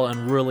fall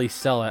and really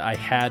sell it, I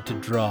had to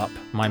drop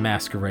my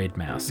masquerade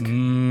mask.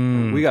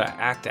 We gotta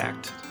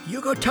act.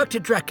 You go talk to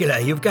Dracula.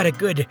 You've got a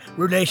good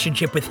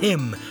relationship with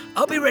him.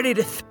 I'll be ready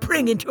to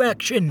spring into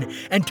action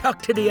and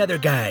talk to the other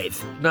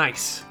guys.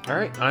 Nice. All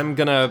right, I'm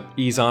gonna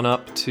ease on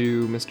up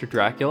to Mr.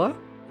 Dracula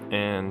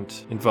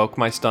and invoke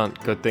my stunt.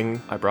 Good thing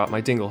I brought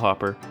my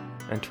Dinglehopper.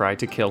 and try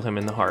to kill him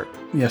in the heart.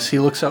 Yes, he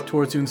looks out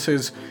towards you and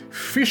says,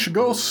 Fish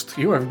Ghost,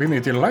 you have been a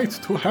delight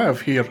to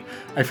have here.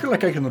 I feel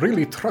like I can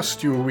really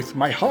trust you with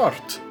my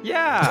heart.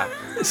 Yeah.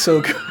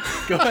 so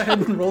go ahead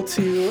and roll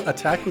to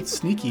attack with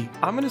Sneaky.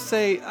 I'm going to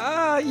say,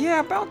 yeah,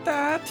 about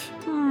that.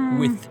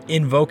 With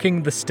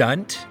invoking the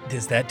stunt,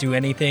 does that do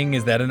anything?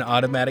 Is that an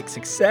automatic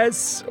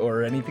success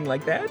or anything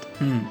like that?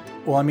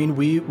 Well, I mean,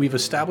 we've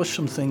established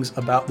some things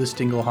about this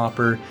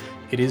Dinglehopper.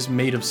 It is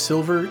made of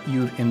silver.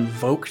 You've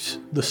invoked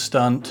the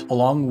stunt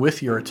along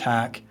with your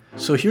attack.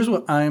 So here's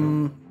what I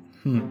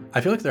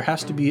feel like there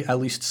has to be at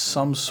least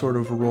some sort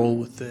of roll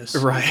with this.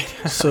 Right.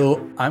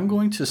 So I'm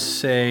going to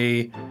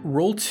say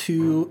roll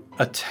to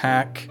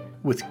attack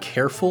with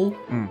careful,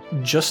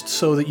 just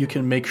so that you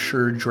can make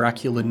sure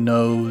Dracula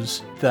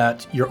knows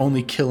that you're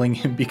only killing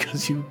him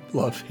because you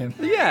love him.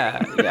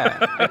 Yeah.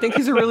 I think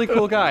he's a really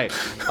cool guy.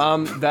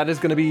 That is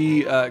going to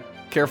be,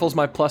 careful's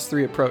my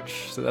 +3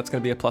 approach, so that's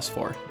going to be a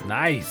 +4.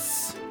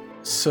 Nice.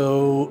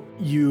 So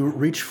you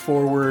reach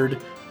forward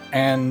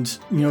and,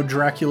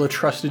 Dracula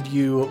trusted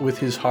you with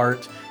his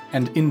heart,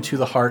 and into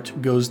the heart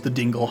goes the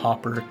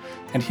Dinglehopper,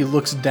 and he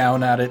looks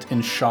down at it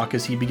in shock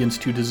as he begins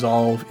to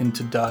dissolve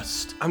into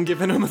dust. I'm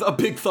giving him a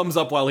big thumbs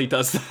up while he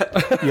does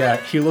that. Yeah,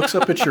 he looks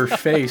up at your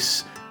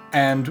face,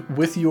 and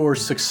with your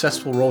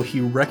successful roll,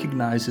 he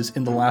recognizes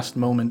in the last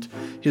moment,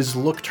 his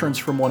look turns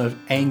from one of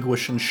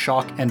anguish and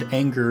shock and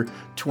anger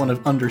to one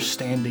of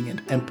understanding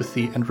and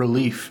empathy and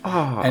relief.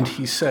 And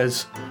he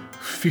says,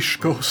 Fish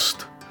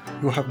Ghost,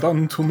 you have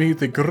done to me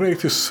the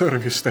greatest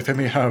service that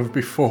any have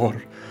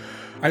before.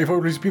 I've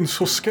always been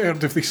so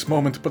scared of this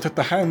moment, but at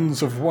the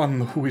hands of one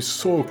who is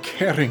so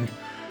caring,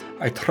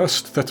 I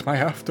trust that my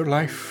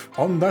afterlife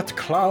on that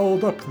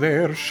cloud up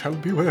there shall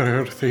be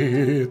worth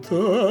it.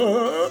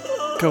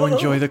 Go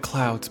enjoy the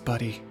clouds,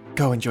 buddy.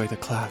 Go enjoy the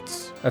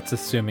clouds. That's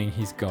assuming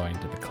he's going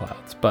to the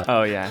clouds, but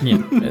Oh, yeah.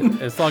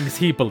 as long as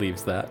he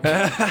believes that.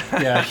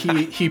 yeah,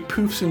 he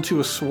poofs into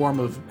a swarm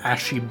of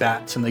ashy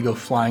bats, and they go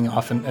flying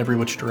off in every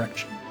which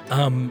direction.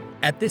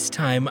 At this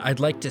time, I'd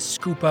like to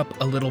scoop up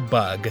a little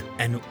bug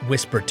and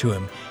whisper to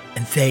him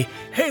And say,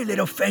 hey,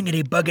 little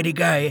fangity buggity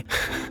guy,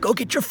 go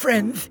get your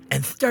friends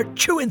and start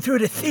chewing through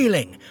the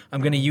ceiling. I'm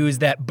going to use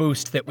that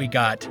boost that we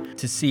got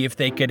to see if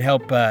they could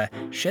help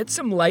shed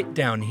some light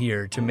down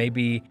here to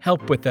maybe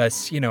help with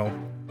us,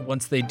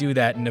 once they do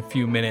that in a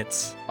few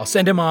minutes. I'll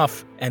send him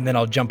off, and then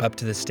I'll jump up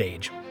to the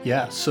stage.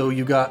 Yeah, so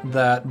you got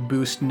that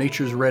boost,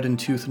 Nature's Red in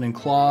Tooth and in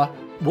Claw.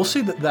 We'll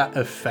say that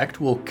effect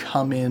will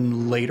come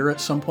in later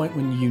at some point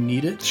when you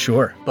need it.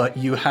 Sure. But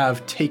you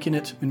have taken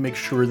it and make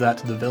sure that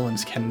the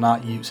villains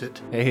cannot use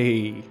it.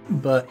 Hey.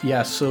 But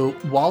yeah, so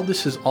while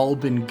this has all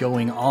been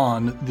going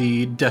on,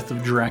 the death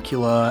of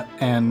Dracula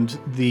and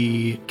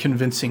the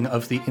convincing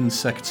of the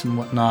insects and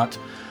whatnot,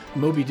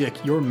 Moby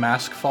Dick, your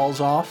mask falls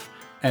off,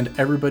 and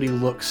everybody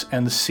looks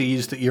and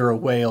sees that you're a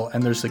whale,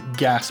 and there's a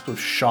gasp of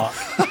shock.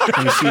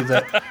 And you see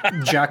that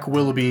Jack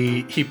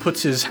Willoughby, he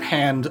puts his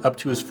hand up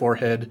to his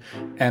forehead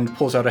and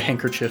pulls out a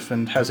handkerchief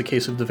and has a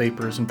case of the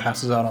vapors and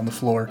passes out on the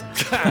floor.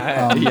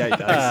 Yeah, he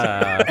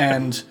does.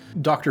 And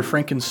Dr.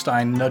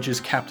 Frankenstein nudges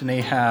Captain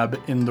Ahab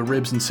in the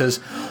ribs and says,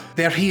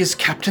 "There he is,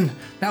 Captain.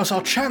 Now's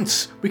our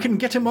chance. We can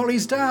get him while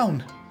he's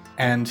down."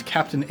 And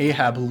Captain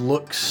Ahab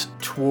looks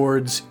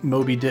towards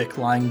Moby Dick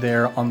lying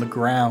there on the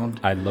ground.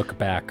 I look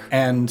back.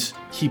 And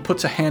he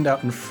puts a hand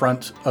out in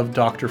front of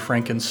Dr.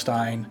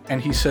 Frankenstein,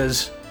 and he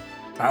says,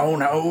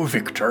 Now,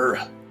 Victor.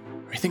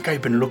 I think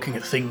I've been looking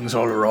at things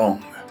all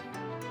wrong.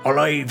 All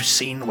I've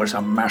seen was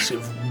a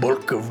massive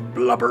bulk of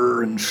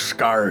blubber and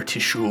scar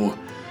tissue,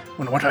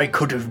 when what I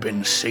could have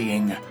been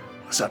seeing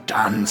was a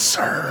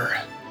dancer.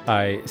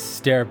 I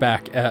stare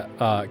back at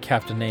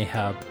Captain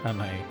Ahab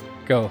and I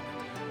go,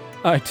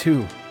 I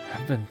too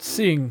have been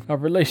seeing our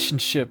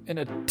relationship in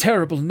a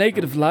terrible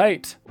negative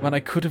light when I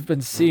could have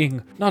been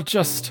seeing not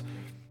just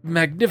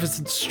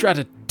magnificent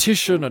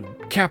statistician and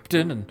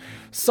captain and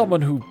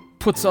someone who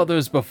puts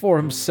others before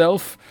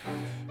himself,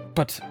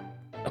 but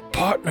a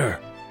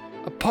partner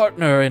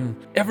in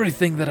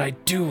everything that I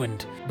do,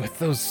 and with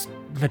those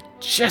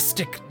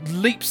majestic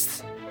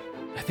leaps,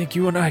 I think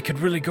you and I could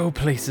really go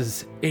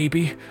places,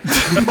 Abby.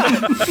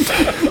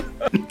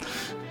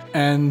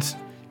 and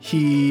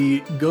he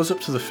goes up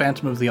to the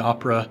Phantom of the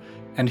Opera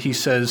and he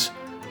says,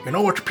 You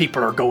know what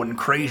people are going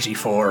crazy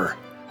for?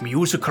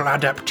 Musical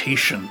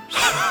adaptations.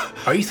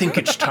 I think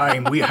it's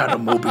time we had a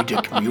Moby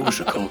Dick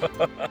musical.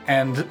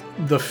 And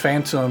the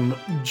Phantom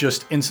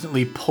just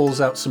instantly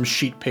pulls out some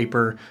sheet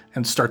paper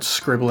and starts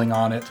scribbling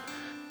on it.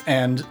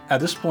 And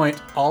at this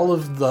point, all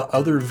of the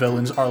other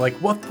villains are like,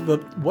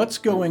 what's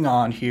going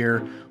on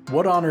here?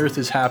 What on earth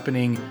is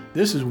happening?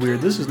 This is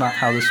weird. This is not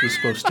how this was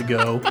supposed to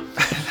go.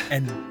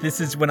 And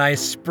this is when I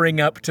spring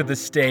up to the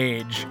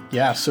stage.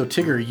 Yeah, so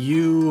Tigger,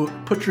 you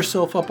put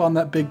yourself up on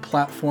that big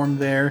platform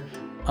there.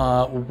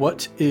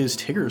 What is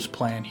Tigger's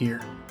plan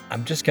here?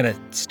 I'm just gonna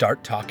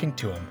start talking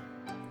to him.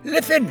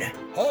 Listen,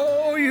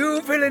 all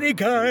you villainy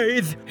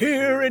guys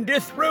here in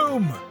this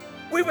room.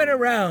 We went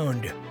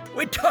around.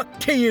 We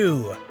talked to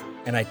you.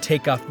 And I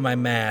take off my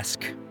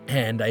mask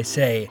and I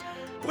say,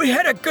 We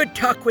had a good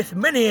talk with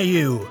many of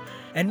you,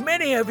 and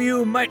many of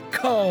you might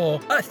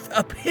call us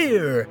up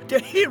here the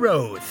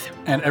heroes.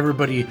 And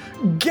everybody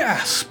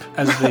gasp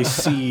as they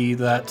see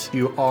that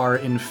you are,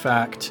 in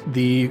fact,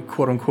 the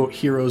quote-unquote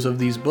heroes of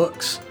these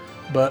books.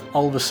 But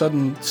all of a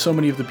sudden, so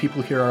many of the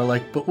people here are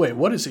like, but wait,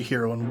 what is a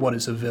hero and what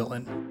is a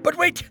villain? But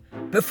wait,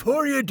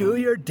 before you do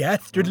your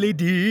dastardly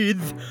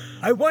deeds,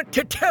 I want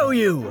to tell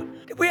you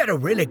that we had a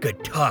really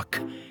good talk,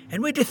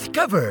 and we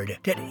discovered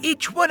that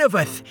each one of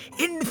us,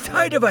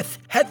 inside of us,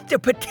 has the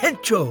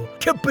potential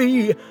to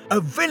be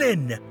a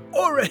villain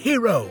or a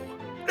hero.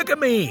 Look at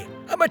me,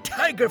 I'm a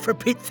tiger for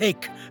Pete's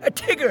sake, a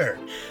tigger.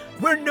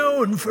 We're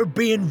known for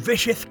being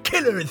vicious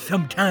killers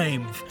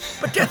sometimes,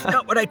 but that's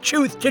not what I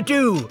choose to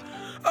do.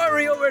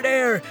 Ari over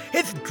there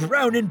is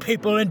drowning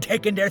people and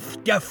taking their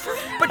stuff,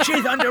 but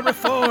she's under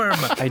reform.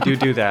 I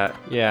do that,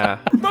 yeah.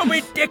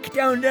 Moby Dick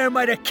down there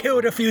might have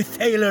killed a few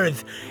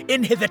sailors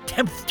in his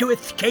attempts to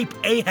escape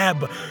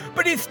Ahab,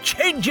 but he's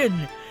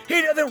changing.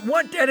 He doesn't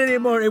want that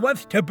anymore. He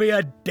wants to be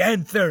a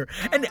dancer,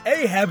 and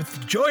Ahab's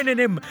joining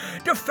him.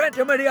 The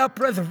Phantom of the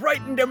Opera's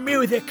writing the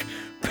music.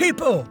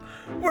 People,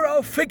 we're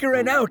all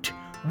figuring out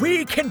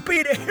we can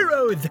be the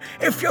heroes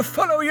if you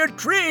follow your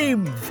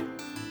dreams.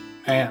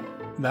 And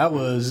that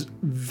was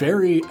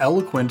very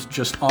eloquent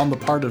just on the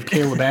part of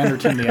Caleb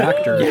Anderton, the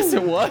actor. Yes,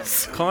 it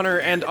was. Connor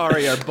and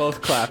Ari are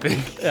both clapping.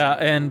 Yeah,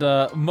 and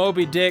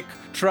Moby Dick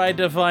tried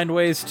to find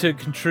ways to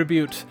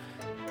contribute.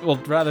 Well,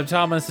 rather,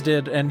 Thomas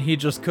did, and he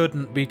just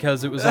couldn't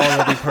because it was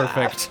already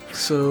perfect.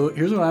 So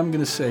here's what I'm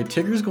going to say.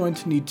 Tigger's going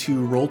to need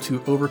to roll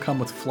to overcome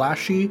with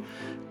flashy,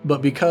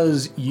 but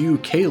because you,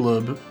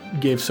 Caleb,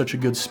 gave such a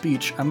good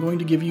speech, I'm going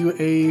to give you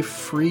a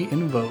free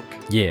invoke.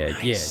 Yeah.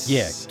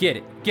 Get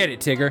it,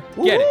 Tigger.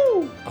 Get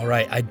it. All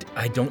right,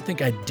 I don't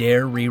think I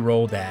dare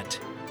re-roll that,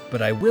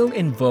 but I will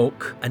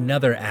invoke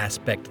another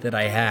aspect that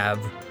I have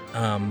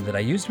that I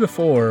used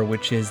before,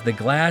 which is the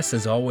glass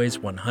is always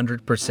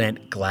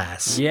 100%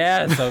 glass.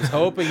 Yes, I was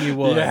hoping you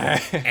would.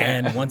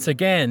 And once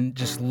again,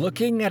 just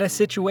looking at a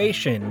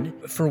situation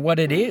for what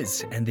it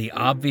is and the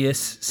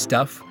obvious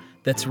stuff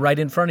that's right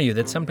in front of you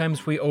that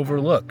sometimes we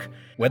overlook.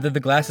 Whether the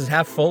glass is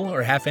half full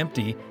or half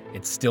empty,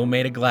 it's still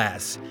made of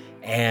glass.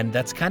 And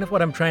that's kind of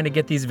what I'm trying to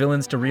get these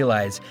villains to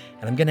realize.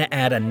 And I'm going to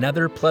add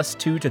another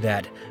 +2 to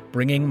that,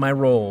 bringing my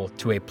roll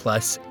to a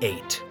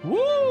 +8.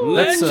 Woo!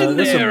 That's a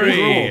Legendary!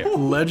 big roll.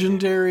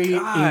 Legendary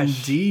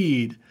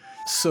indeed.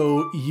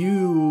 So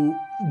you,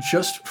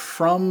 just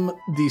from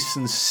the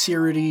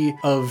sincerity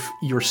of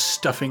your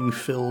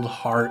stuffing-filled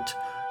heart,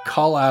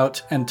 call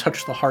out and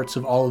touch the hearts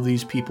of all of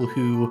these people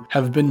who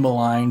have been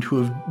maligned,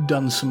 who have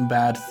done some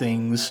bad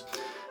things.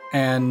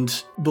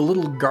 And the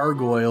little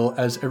gargoyle,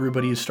 as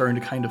everybody is starting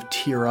to kind of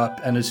tear up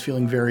and is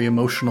feeling very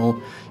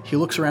emotional, he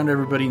looks around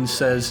everybody and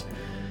says,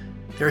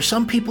 There are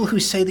some people who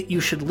say that you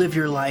should live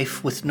your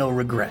life with no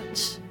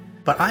regrets.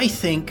 But I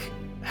think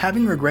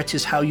having regrets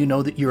is how you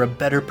know that you're a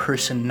better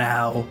person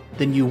now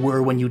than you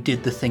were when you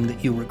did the thing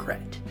that you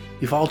regret.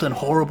 We've all done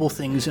horrible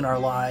things in our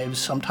lives,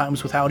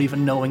 sometimes without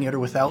even knowing it or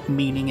without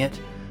meaning it,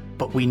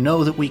 but we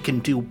know that we can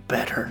do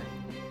better.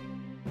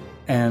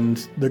 And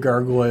the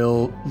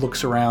gargoyle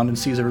looks around and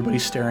sees everybody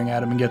staring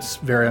at him and gets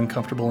very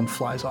uncomfortable and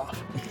flies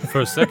off.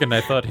 For a second,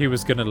 I thought he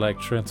was gonna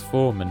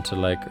transform into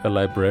a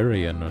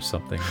librarian or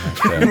something like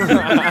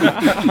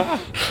that.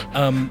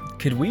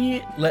 Could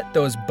we let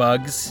those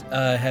bugs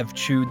have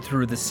chewed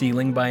through the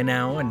ceiling by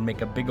now and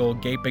make a big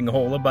old gaping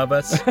hole above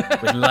us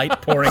with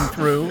light pouring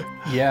through?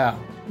 Yeah.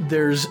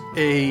 There's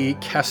a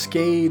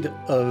cascade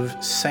of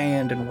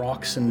sand and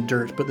rocks and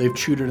dirt, but they've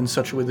chewed it in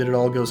such a way that it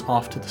all goes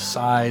off to the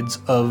sides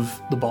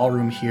of the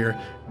ballroom here,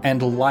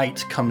 and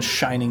light comes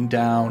shining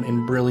down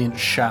in brilliant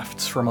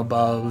shafts from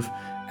above,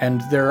 and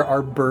there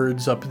are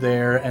birds up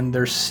there, and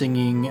they're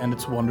singing, and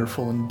it's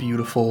wonderful and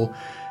beautiful,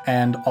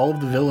 and all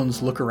of the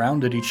villains look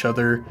around at each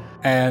other,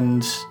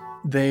 and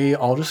they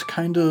all just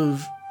kind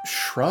of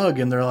shrug,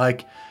 and they're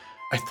like,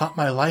 I thought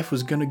my life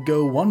was gonna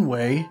go one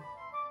way,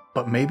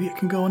 but maybe it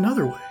can go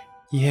another way.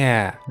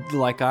 Yeah,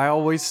 like I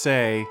always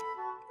say,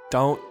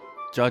 don't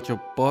judge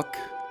a book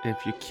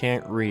if you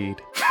can't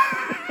read.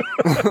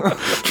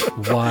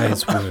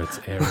 Wise words,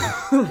 Aaron.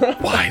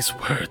 Wise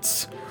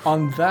words.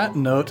 On that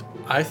note,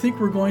 I think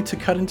we're going to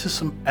cut into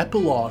some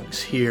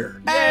epilogues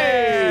here.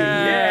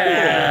 Yeah!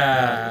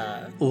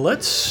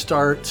 Let's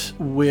start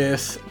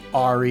with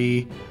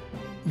Ari.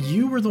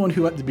 You were the one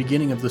who at the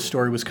beginning of the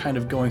story was kind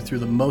of going through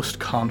the most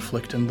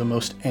conflict and the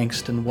most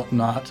angst and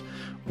whatnot.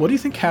 What do you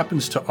think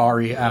happens to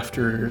Ari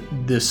after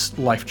this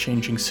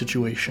life-changing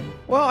situation?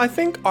 Well, I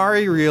think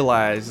Ari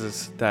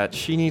realizes that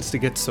she needs to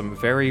get some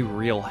very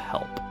real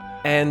help.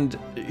 And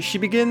she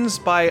begins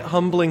by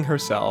humbling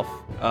herself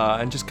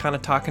and just kind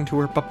of talking to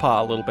her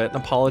papa a little bit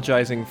and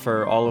apologizing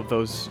for all of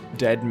those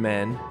dead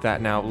men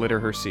that now litter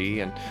her sea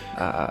and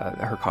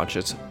her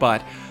conscience.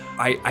 But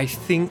I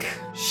think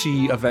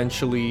she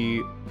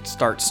eventually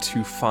starts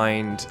to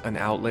find an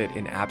outlet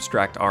in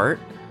abstract art.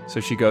 So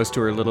she goes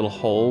to her little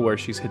hole where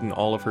she's hidden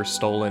all of her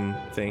stolen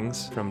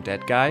things from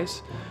dead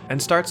guys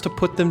and starts to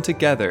put them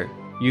together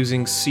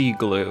using sea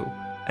glue.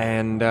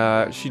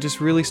 And she just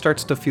really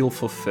starts to feel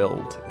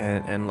fulfilled.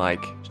 And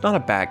like, she's not a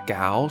bad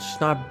gal.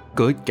 She's not a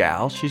good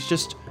gal. She's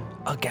just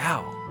a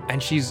gal.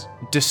 And she's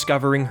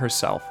discovering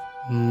herself.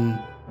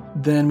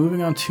 Then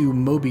moving on to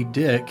Moby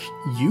Dick,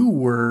 you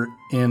were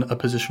in a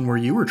position where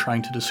you were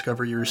trying to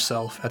discover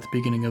yourself at the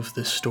beginning of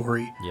this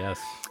story. Yes.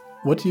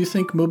 What do you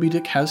think Moby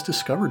Dick has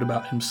discovered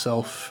about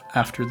himself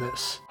after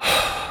this?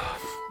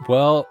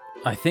 Well,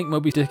 I think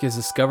Moby Dick has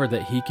discovered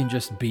that he can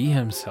just be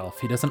himself.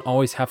 He doesn't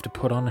always have to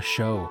put on a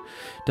show.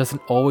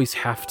 Doesn't always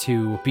have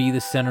to be the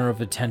center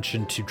of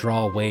attention to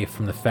draw away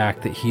from the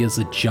fact that he is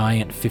a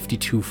giant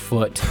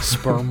 52-foot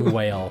sperm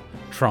whale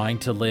trying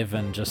to live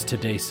in just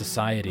today's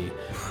society.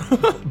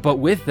 But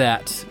with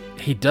that,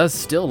 he does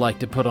still like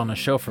to put on a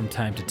show from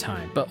time to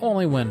time, but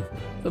only when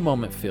the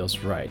moment feels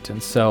right.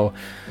 And so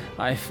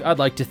I'd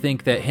like to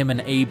think that him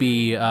and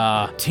AB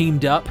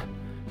teamed up,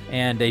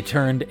 and they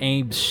turned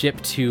Abe's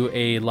ship to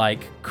a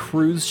like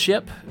cruise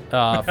ship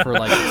for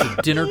like some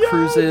dinner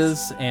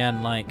cruises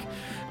and like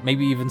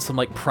maybe even some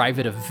like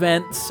private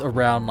events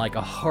around like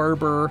a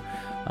harbor.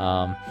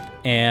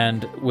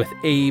 And with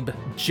Abe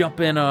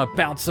jumping,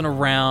 bouncing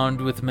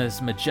around with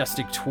his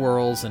majestic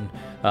twirls, and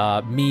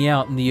me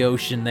out in the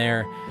ocean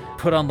there,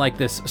 put on like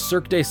this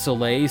Cirque du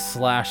Soleil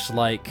 /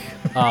 like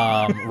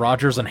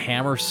Rodgers and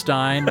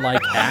Hammerstein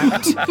like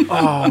act.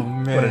 Oh,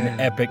 man. What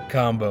an epic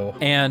combo.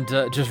 And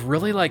just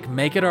really like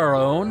make it our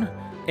own.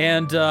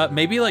 And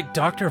maybe like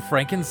Dr.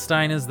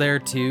 Frankenstein is there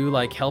too,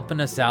 like helping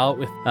us out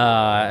with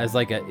as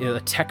like a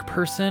tech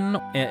person,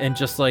 and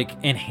just like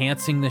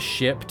enhancing the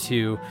ship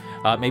to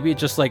maybe it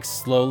just like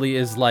slowly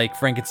is like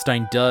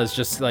Frankenstein does,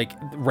 just like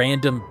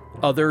random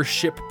other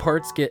ship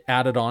parts get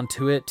added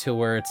onto it to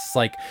where it's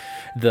like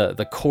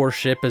the core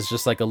ship is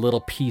just like a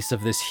little piece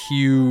of this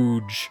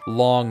huge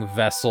long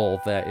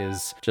vessel that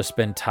is just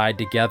been tied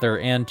together,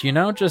 and you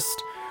know,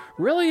 just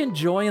really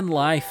enjoying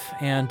life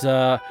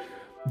and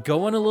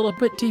going a little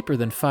bit deeper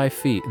than 5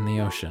 feet in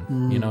the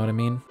ocean. You know what I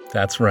mean?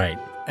 That's right.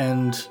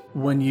 And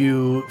when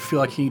you feel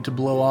like you need to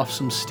blow off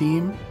some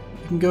steam,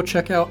 you can go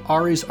check out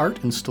Ari's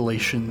art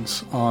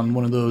installations on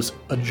one of those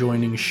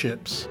adjoining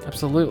ships.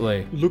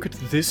 Absolutely. Look at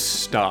this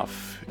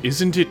stuff.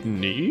 Isn't it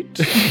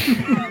neat?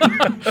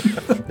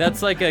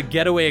 That's like a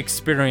getaway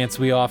experience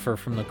we offer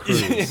from the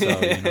cruise. So,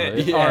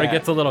 you know, Ari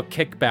gets a little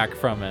kickback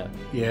from it.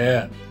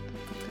 Yeah.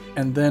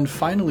 And then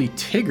finally,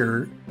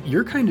 Tigger,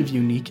 you're kind of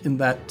unique in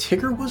that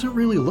Tigger wasn't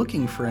really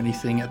looking for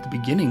anything at the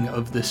beginning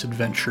of this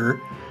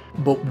adventure,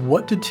 but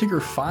what did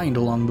Tigger find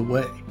along the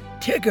way?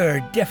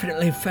 Tigger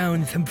definitely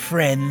found some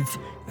friends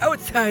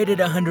outside at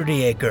 100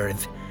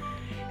 Acres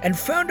and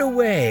found a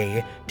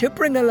way to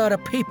bring a lot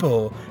of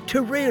people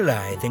to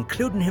realize,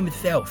 including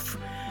himself,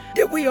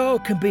 that we all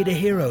can be the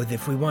heroes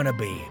if we want to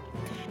be.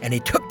 And he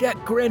took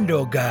that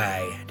Grendel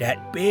guy,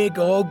 that big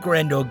old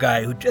Grendel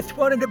guy who just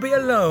wanted to be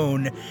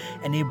alone,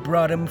 and he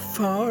brought him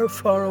far,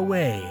 far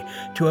away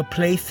to a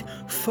place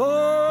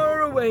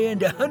far away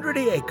into 100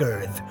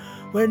 Acres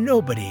where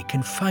nobody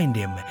can find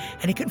him,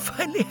 and he can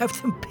finally have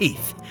some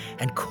peace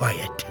and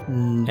quiet.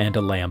 And a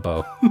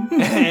Lambo.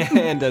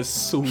 And a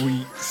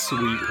sweet,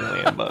 sweet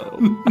Lambo.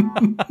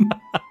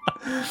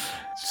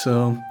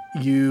 So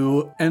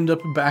you end up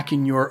back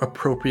in your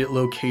appropriate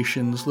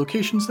locations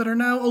that are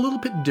now a little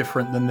bit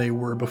different than they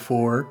were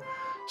before.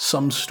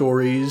 Some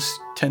stories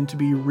tend to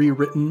be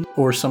rewritten,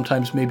 or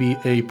sometimes maybe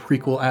a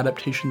prequel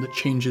adaptation that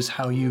changes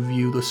how you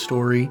view the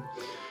story.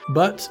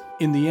 But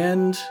in the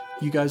end,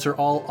 you guys are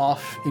all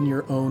off in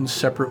your own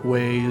separate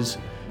ways,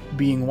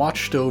 being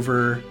watched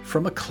over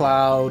from a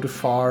cloud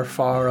far,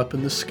 far up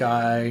in the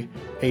sky,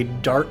 a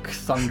dark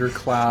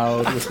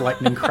thundercloud with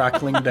lightning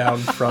crackling down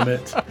from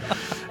it,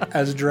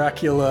 as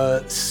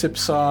Dracula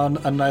sips on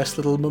a nice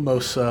little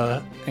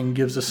mimosa and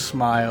gives a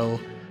smile,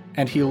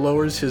 and he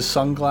lowers his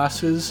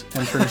sunglasses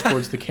and turns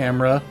towards the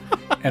camera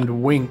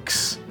and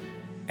winks.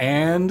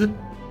 And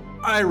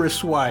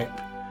iris wipe.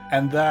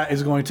 And that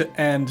is going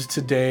to end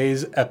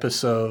today's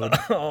episode.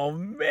 Oh,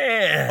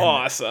 man.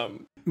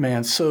 Awesome.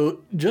 Man, so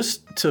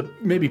just to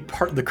maybe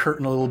part the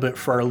curtain a little bit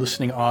for our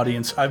listening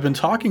audience, I've been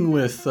talking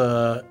with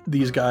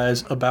these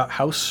guys about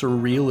how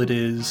surreal it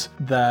is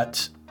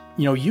that,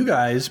 you know, you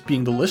guys,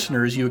 being the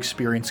listeners, you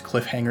experience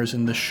cliffhangers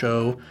in this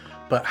show,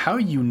 but how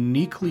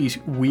uniquely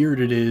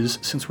weird it is,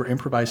 since we're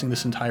improvising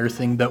this entire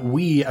thing, that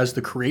we, as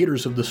the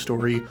creators of the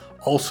story,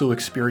 also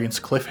experience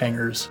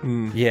cliffhangers.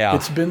 Yeah.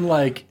 It's been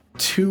like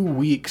 2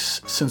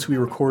 weeks since we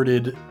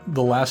recorded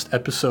the last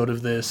episode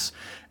of this,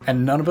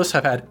 and none of us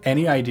have had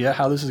any idea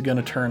how this is going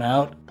to turn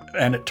out,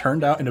 and it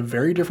turned out in a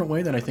very different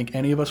way than I think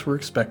any of us were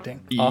expecting.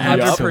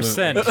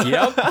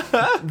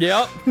 100%.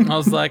 Yep. I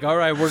was like, all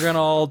right, we're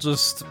gonna all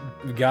just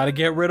gotta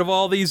get rid of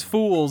all these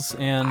fools.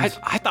 And I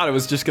thought it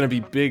was just gonna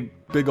be big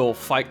old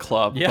Fight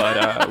Club,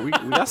 Yeah. but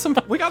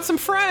we got some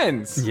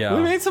friends. Yeah.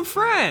 We made some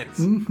friends.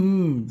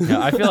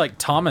 yeah, I feel like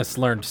Thomas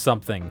learned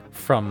something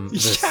from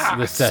this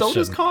session. So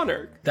does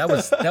Connor. That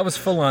was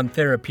full-on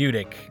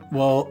therapeutic.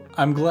 Well,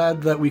 I'm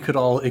glad that we could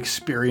all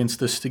experience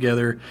this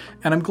together,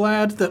 and I'm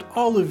glad that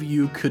all of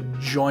you could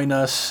join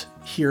us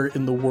here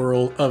in the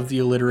world of the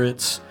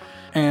Illiterates.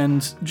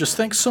 And just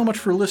thanks so much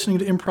for listening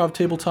to Improv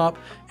Tabletop,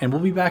 and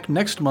we'll be back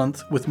next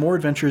month with more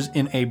adventures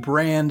in a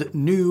brand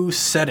new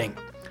setting.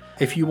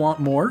 If you want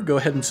more, go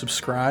ahead and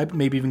subscribe,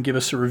 maybe even give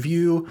us a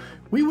review.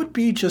 We would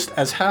be just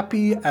as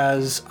happy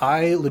as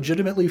I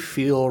legitimately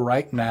feel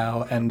right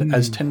now, and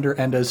as tender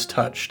and as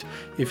touched,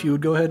 if you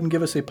would go ahead and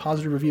give us a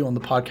positive review on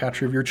the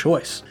podcatcher of your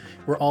choice.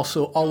 We're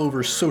also all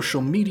over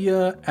social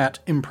media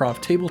at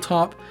Improv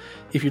Tabletop.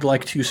 If you'd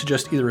like to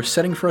suggest either a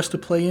setting for us to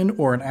play in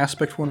or an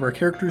aspect for one of our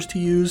characters to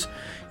use,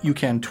 you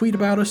can tweet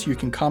about us, you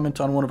can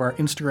comment on one of our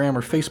Instagram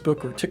or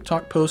Facebook or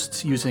TikTok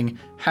posts using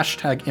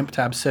hashtag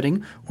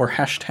ImpTabSetting or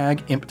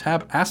hashtag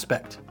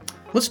ImpTabAspect.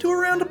 Let's do a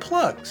round of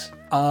plugs.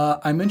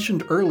 I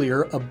mentioned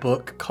earlier a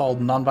book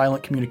called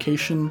Nonviolent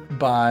Communication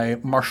by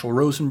Marshall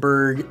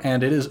Rosenberg,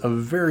 and it is a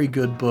very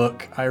good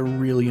book. I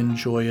really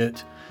enjoy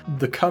it.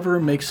 The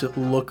cover makes it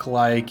look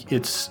like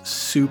it's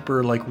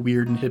super like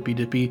weird and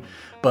hippy-dippy,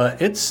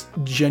 but it's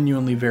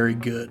genuinely very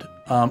good.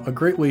 A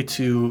great way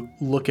to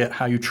look at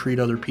how you treat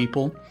other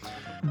people.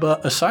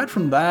 But aside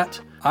from that,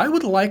 I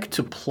would like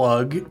to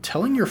plug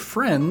telling your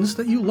friends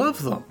that you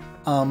love them.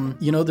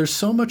 There's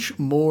so much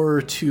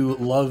more to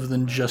love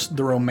than just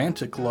the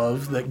romantic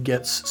love that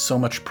gets so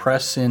much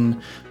press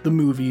in the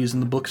movies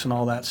and the books and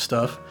all that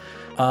stuff.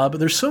 But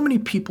there's so many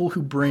people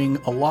who bring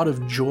a lot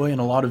of joy and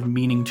a lot of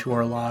meaning to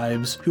our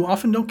lives who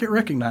often don't get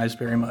recognized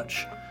very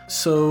much.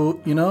 So,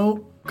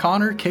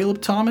 Connor,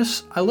 Caleb,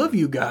 Thomas, I love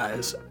you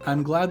guys.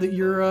 I'm glad that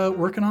you're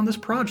working on this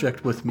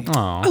project with me.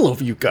 I love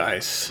you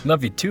guys.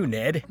 Love you too,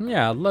 Ned.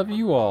 Yeah, love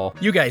you all.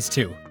 You guys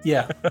too.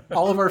 Yeah,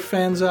 all of our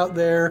fans out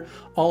there,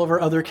 all of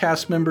our other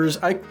cast members.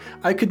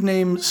 I could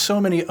name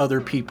so many other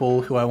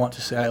people who I want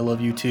to say I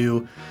love you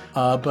to.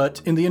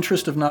 But in the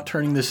interest of not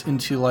turning this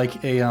into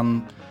like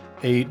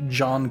a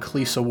John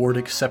Cleese Award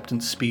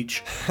acceptance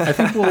speech, I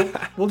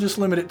think we'll just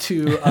limit it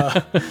to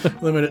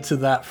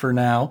that for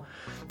now.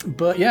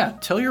 But yeah,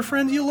 tell your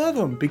friends you love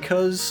them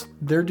because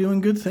they're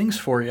doing good things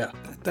for you.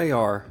 They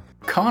are.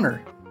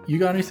 Connor, you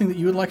got anything that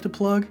you would like to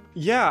plug?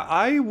 Yeah,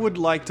 I would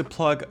like to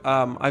plug,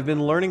 I've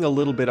been learning a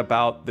little bit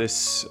about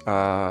this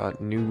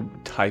new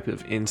type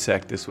of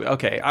insect this week.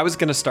 Okay, I was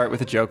going to start with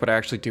a joke, but I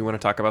actually do want to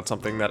talk about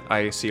something that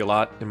I see a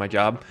lot in my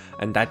job,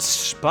 and that's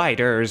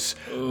spiders.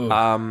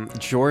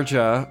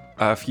 Georgia,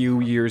 a few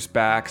years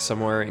back,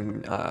 somewhere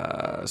in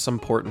some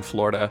port in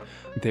Florida,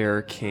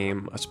 there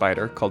came a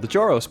spider called the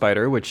Joro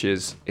spider, which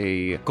is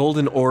a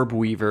golden orb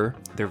weaver.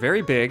 They're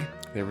very big,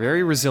 they're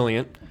very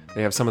resilient.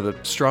 They have some of the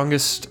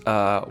strongest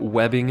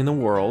webbing in the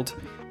world,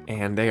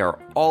 and they are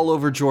all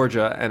over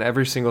Georgia, and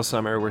every single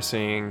summer we're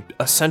seeing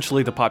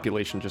essentially the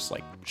population just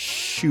like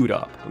shoot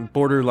up,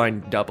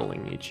 borderline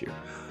doubling each year.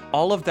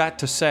 All of that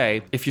to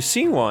say, if you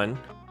see one,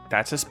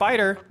 that's a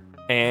spider,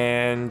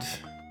 and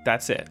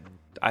that's it.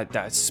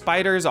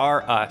 Spiders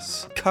are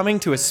us. Coming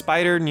to a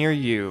spider near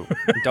you.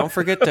 Don't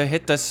forget to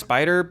hit the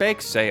spider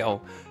bake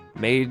sale.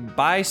 Made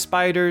by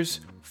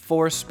spiders,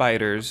 for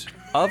spiders,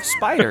 of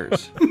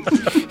spiders.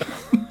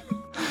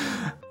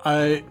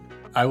 I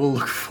will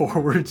look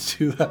forward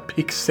to that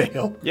big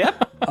sale.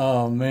 Yep.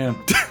 Oh, man.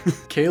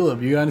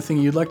 Caleb, you got anything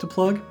you'd like to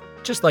plug?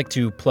 Just like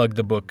to plug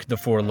the book The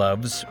Four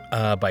Loves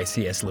by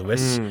C.S.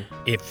 Lewis.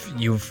 If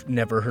you've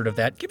never heard of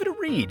that, give it a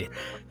read.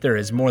 There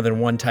is more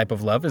than one type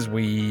of love, as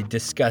we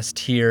discussed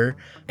here,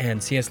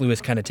 and C.S.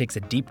 Lewis kind of takes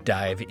a deep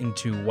dive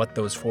into what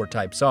those four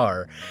types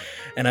are.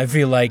 And I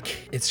feel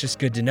like it's just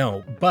good to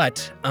know.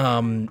 But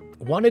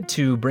wanted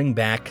to bring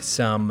back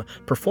some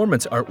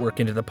performance artwork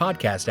into the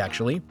podcast,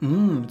 actually.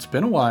 It's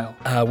been a while.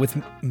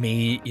 With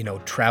me,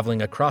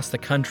 traveling across the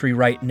country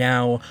right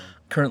now,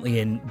 currently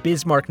in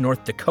Bismarck,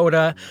 North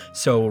Dakota.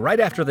 So right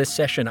after this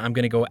session, I'm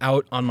going to go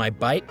out on my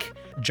bike,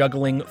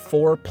 juggling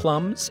 4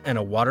 plums and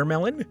a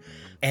watermelon,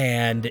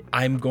 and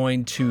I'm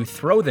going to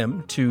throw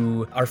them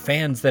to our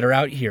fans that are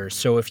out here.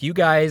 So if you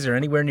guys are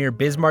anywhere near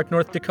Bismarck,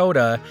 North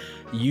Dakota,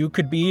 you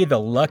could be the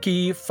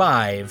lucky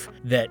 5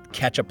 that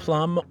catch a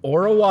plum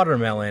or a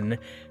watermelon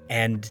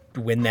and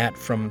win that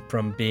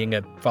from being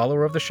a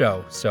follower of the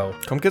show. So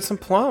come get some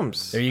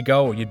plums. There you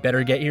go. You'd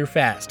better get here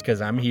fast because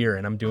I'm here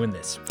and I'm doing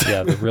this.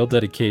 Yeah, the real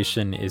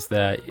dedication is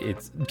that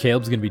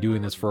Caleb's going to be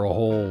doing this for a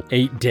whole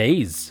 8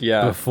 days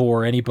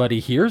before anybody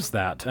hears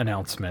that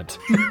announcement.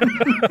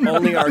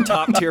 Only our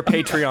top tier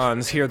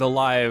Patreons hear the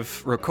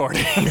live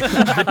recording.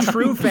 The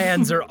true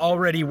fans are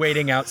already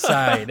waiting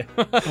outside.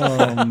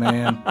 Oh,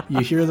 man.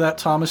 You hear that,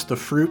 Thomas? The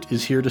fruit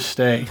is here to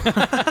stay.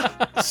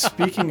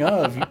 Speaking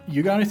of,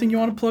 you got anything you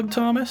want to plug,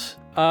 Thomas?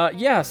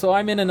 Yeah, so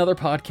I'm in another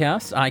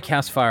podcast. I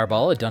cast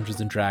Fireball, a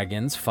Dungeons &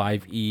 Dragons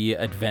 5e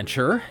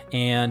adventure,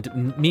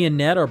 and me and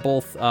Ned are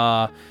both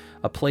a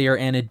player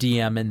and a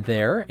DM in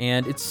there,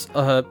 and it's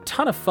a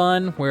ton of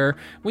fun where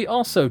we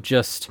also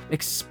just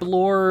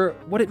explore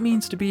what it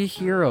means to be a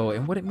hero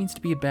and what it means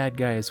to be a bad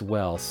guy as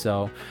well.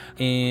 So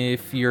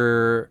if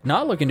you're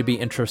not looking to be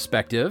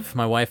introspective,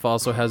 my wife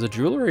also has a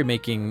jewelry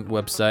making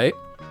website,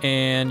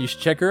 and you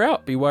should check her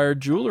out, Be Wired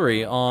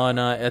Jewelry, on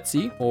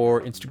Etsy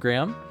or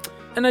Instagram.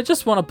 And I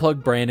just want to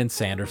plug Brandon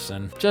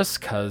Sanderson,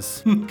 just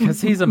because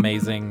he's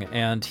amazing,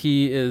 and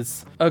he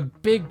is a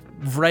big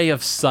ray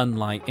of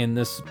sunlight in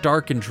this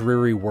dark and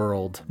dreary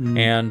world,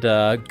 and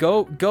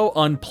go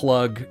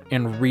unplug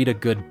and read a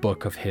good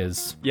book of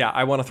his. Yeah,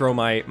 I want to throw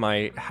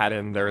my hat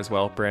in there as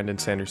well. Brandon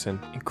Sanderson,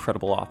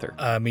 incredible author.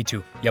 Me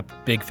too. Yep,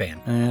 big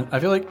fan. And I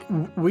feel like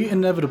we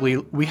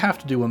have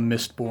to do a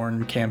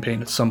Mistborn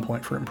campaign at some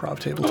point for Improv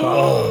Tabletop.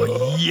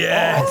 Oh,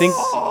 yes! I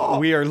think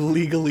we are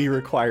legally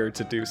required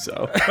to do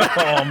so.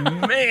 Oh,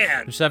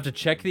 man! Just have to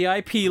check the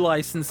IP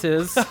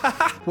licenses.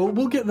 Well,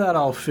 we'll get that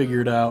all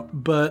figured out,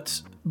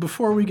 but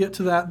before we get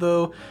to that,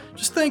 though,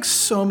 just thanks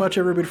so much,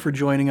 everybody, for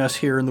joining us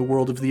here in the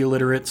world of the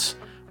illiterates.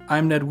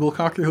 I'm Ned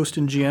Wilcock, your host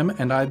and GM,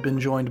 and I've been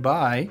joined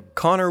by...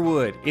 Connor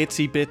Wood,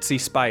 Itsy Bitsy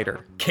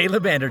Spider.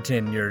 Caleb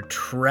Anderton, your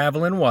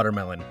traveling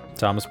watermelon.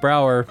 Thomas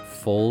Brower,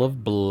 full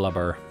of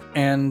blubber.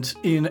 And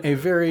in a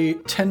very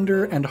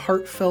tender and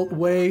heartfelt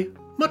way,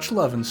 much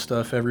love and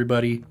stuff,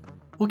 everybody.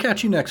 We'll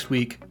catch you next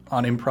week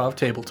on Improv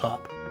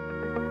Tabletop.